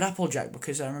 Well, I remembered Applejack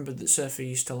because I remembered that Surfer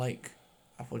used to like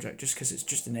Applejack just because it's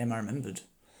just the name I remembered.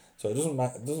 So it doesn't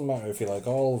matter if you like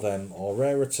all of them or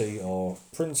Rarity or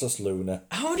Princess Luna.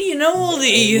 How do you know all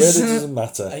these? It really doesn't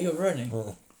matter. Are you a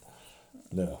brony?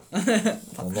 No.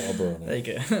 I'm not a brony. There you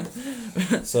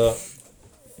go. So.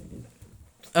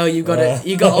 Oh, you got it.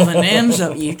 You got all the names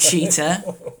up, you cheater.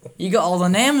 You got all the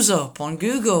names up on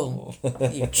Google.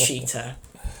 You cheater.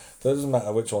 So it doesn't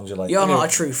matter which ones you like. You're not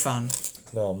a true fan.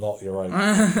 No, I'm not. You're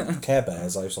right. Care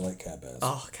Bears. I used to like Care Bears.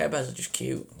 Oh, Care Bears are just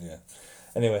cute. Yeah.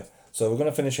 Anyway, so we're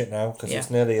gonna finish it now because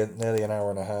it's nearly an hour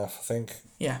and a half, I think.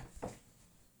 Yeah.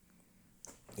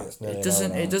 Yeah, it's nearly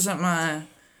It doesn't matter.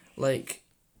 Like.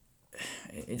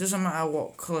 It doesn't matter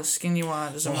what colour skin you are.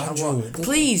 It doesn't matter what.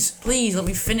 Please, let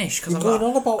me finish because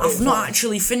I've not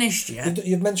actually finished yet.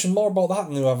 You've mentioned more about that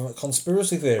than you have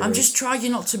conspiracy theories. I'm just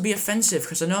trying not to be offensive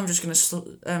because I know I'm just gonna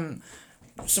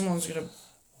someone's gonna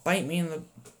bite me in the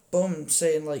bum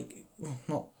saying like, well,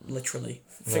 not literally,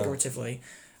 figuratively,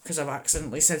 because I've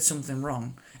accidentally said something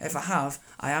wrong. If I have,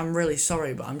 I am really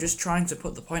sorry, but I'm just trying to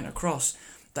put the point across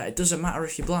that it doesn't matter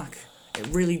if you're black. It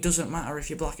really doesn't matter if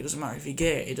you're black. It doesn't matter if you're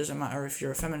gay. It doesn't matter if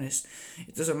you're a feminist.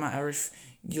 It doesn't matter if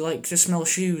you like to smell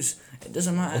shoes. It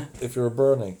doesn't matter. If you're a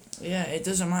Bernie. Yeah, it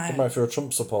doesn't matter. What about if you're a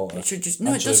Trump supporter? It should just...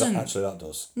 No, it doesn't. Actually, that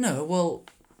does. No, well,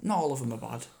 not all of them are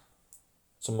bad.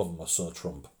 Some of them are so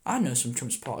Trump. I know some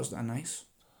Trump supporters that are nice.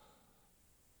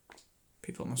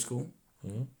 People at my school.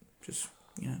 Just,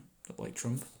 that like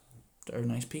Trump. That are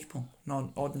nice people. Not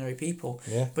ordinary people.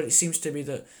 Yeah. But it seems to be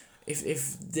that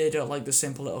if they don't like the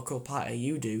same political party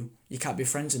you do, you can't be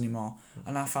friends anymore.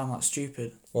 And I found that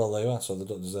stupid. Well, there you are, so they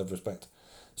don't deserve respect.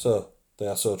 So, they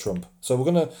are so Trump. So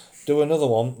we're going to do another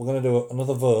one. We're going to do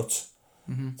another vote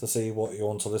to see what you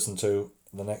want to listen to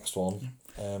the next one.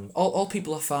 All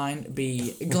people are fine.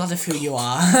 Be glad of who you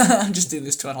are. I'm just doing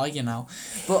this to annoy you now.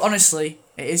 But honestly,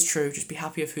 it is true. Just be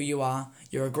happy of who you are.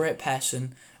 You're a great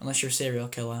person, unless you're a serial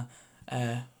killer.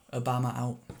 Obama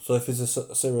out. So if he's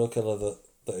a serial killer that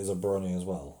is a brony as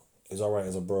well, he's alright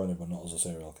as a brony but not as a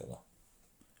serial killer.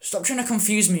 Stop trying to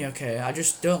confuse me, okay? I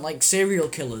just don't like serial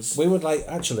killers. We would like,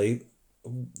 actually,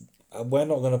 we're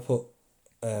not going to put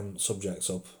subjects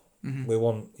up. We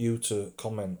want you to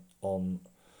comment on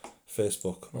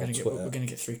Facebook or Twitter. We're going to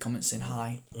get 3 comments saying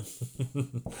hi.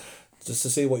 Just to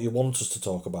see what you want us to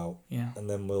talk about. Yeah. And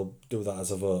then we'll do that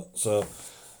as a vote. So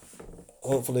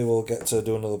hopefully we'll get to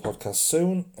do another podcast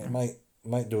soon. It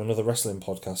might do another wrestling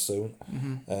podcast soon.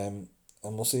 And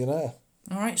we'll see you there.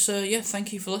 Alright, so yeah,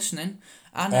 thank you for listening.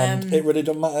 And it really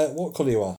doesn't matter what colour you are.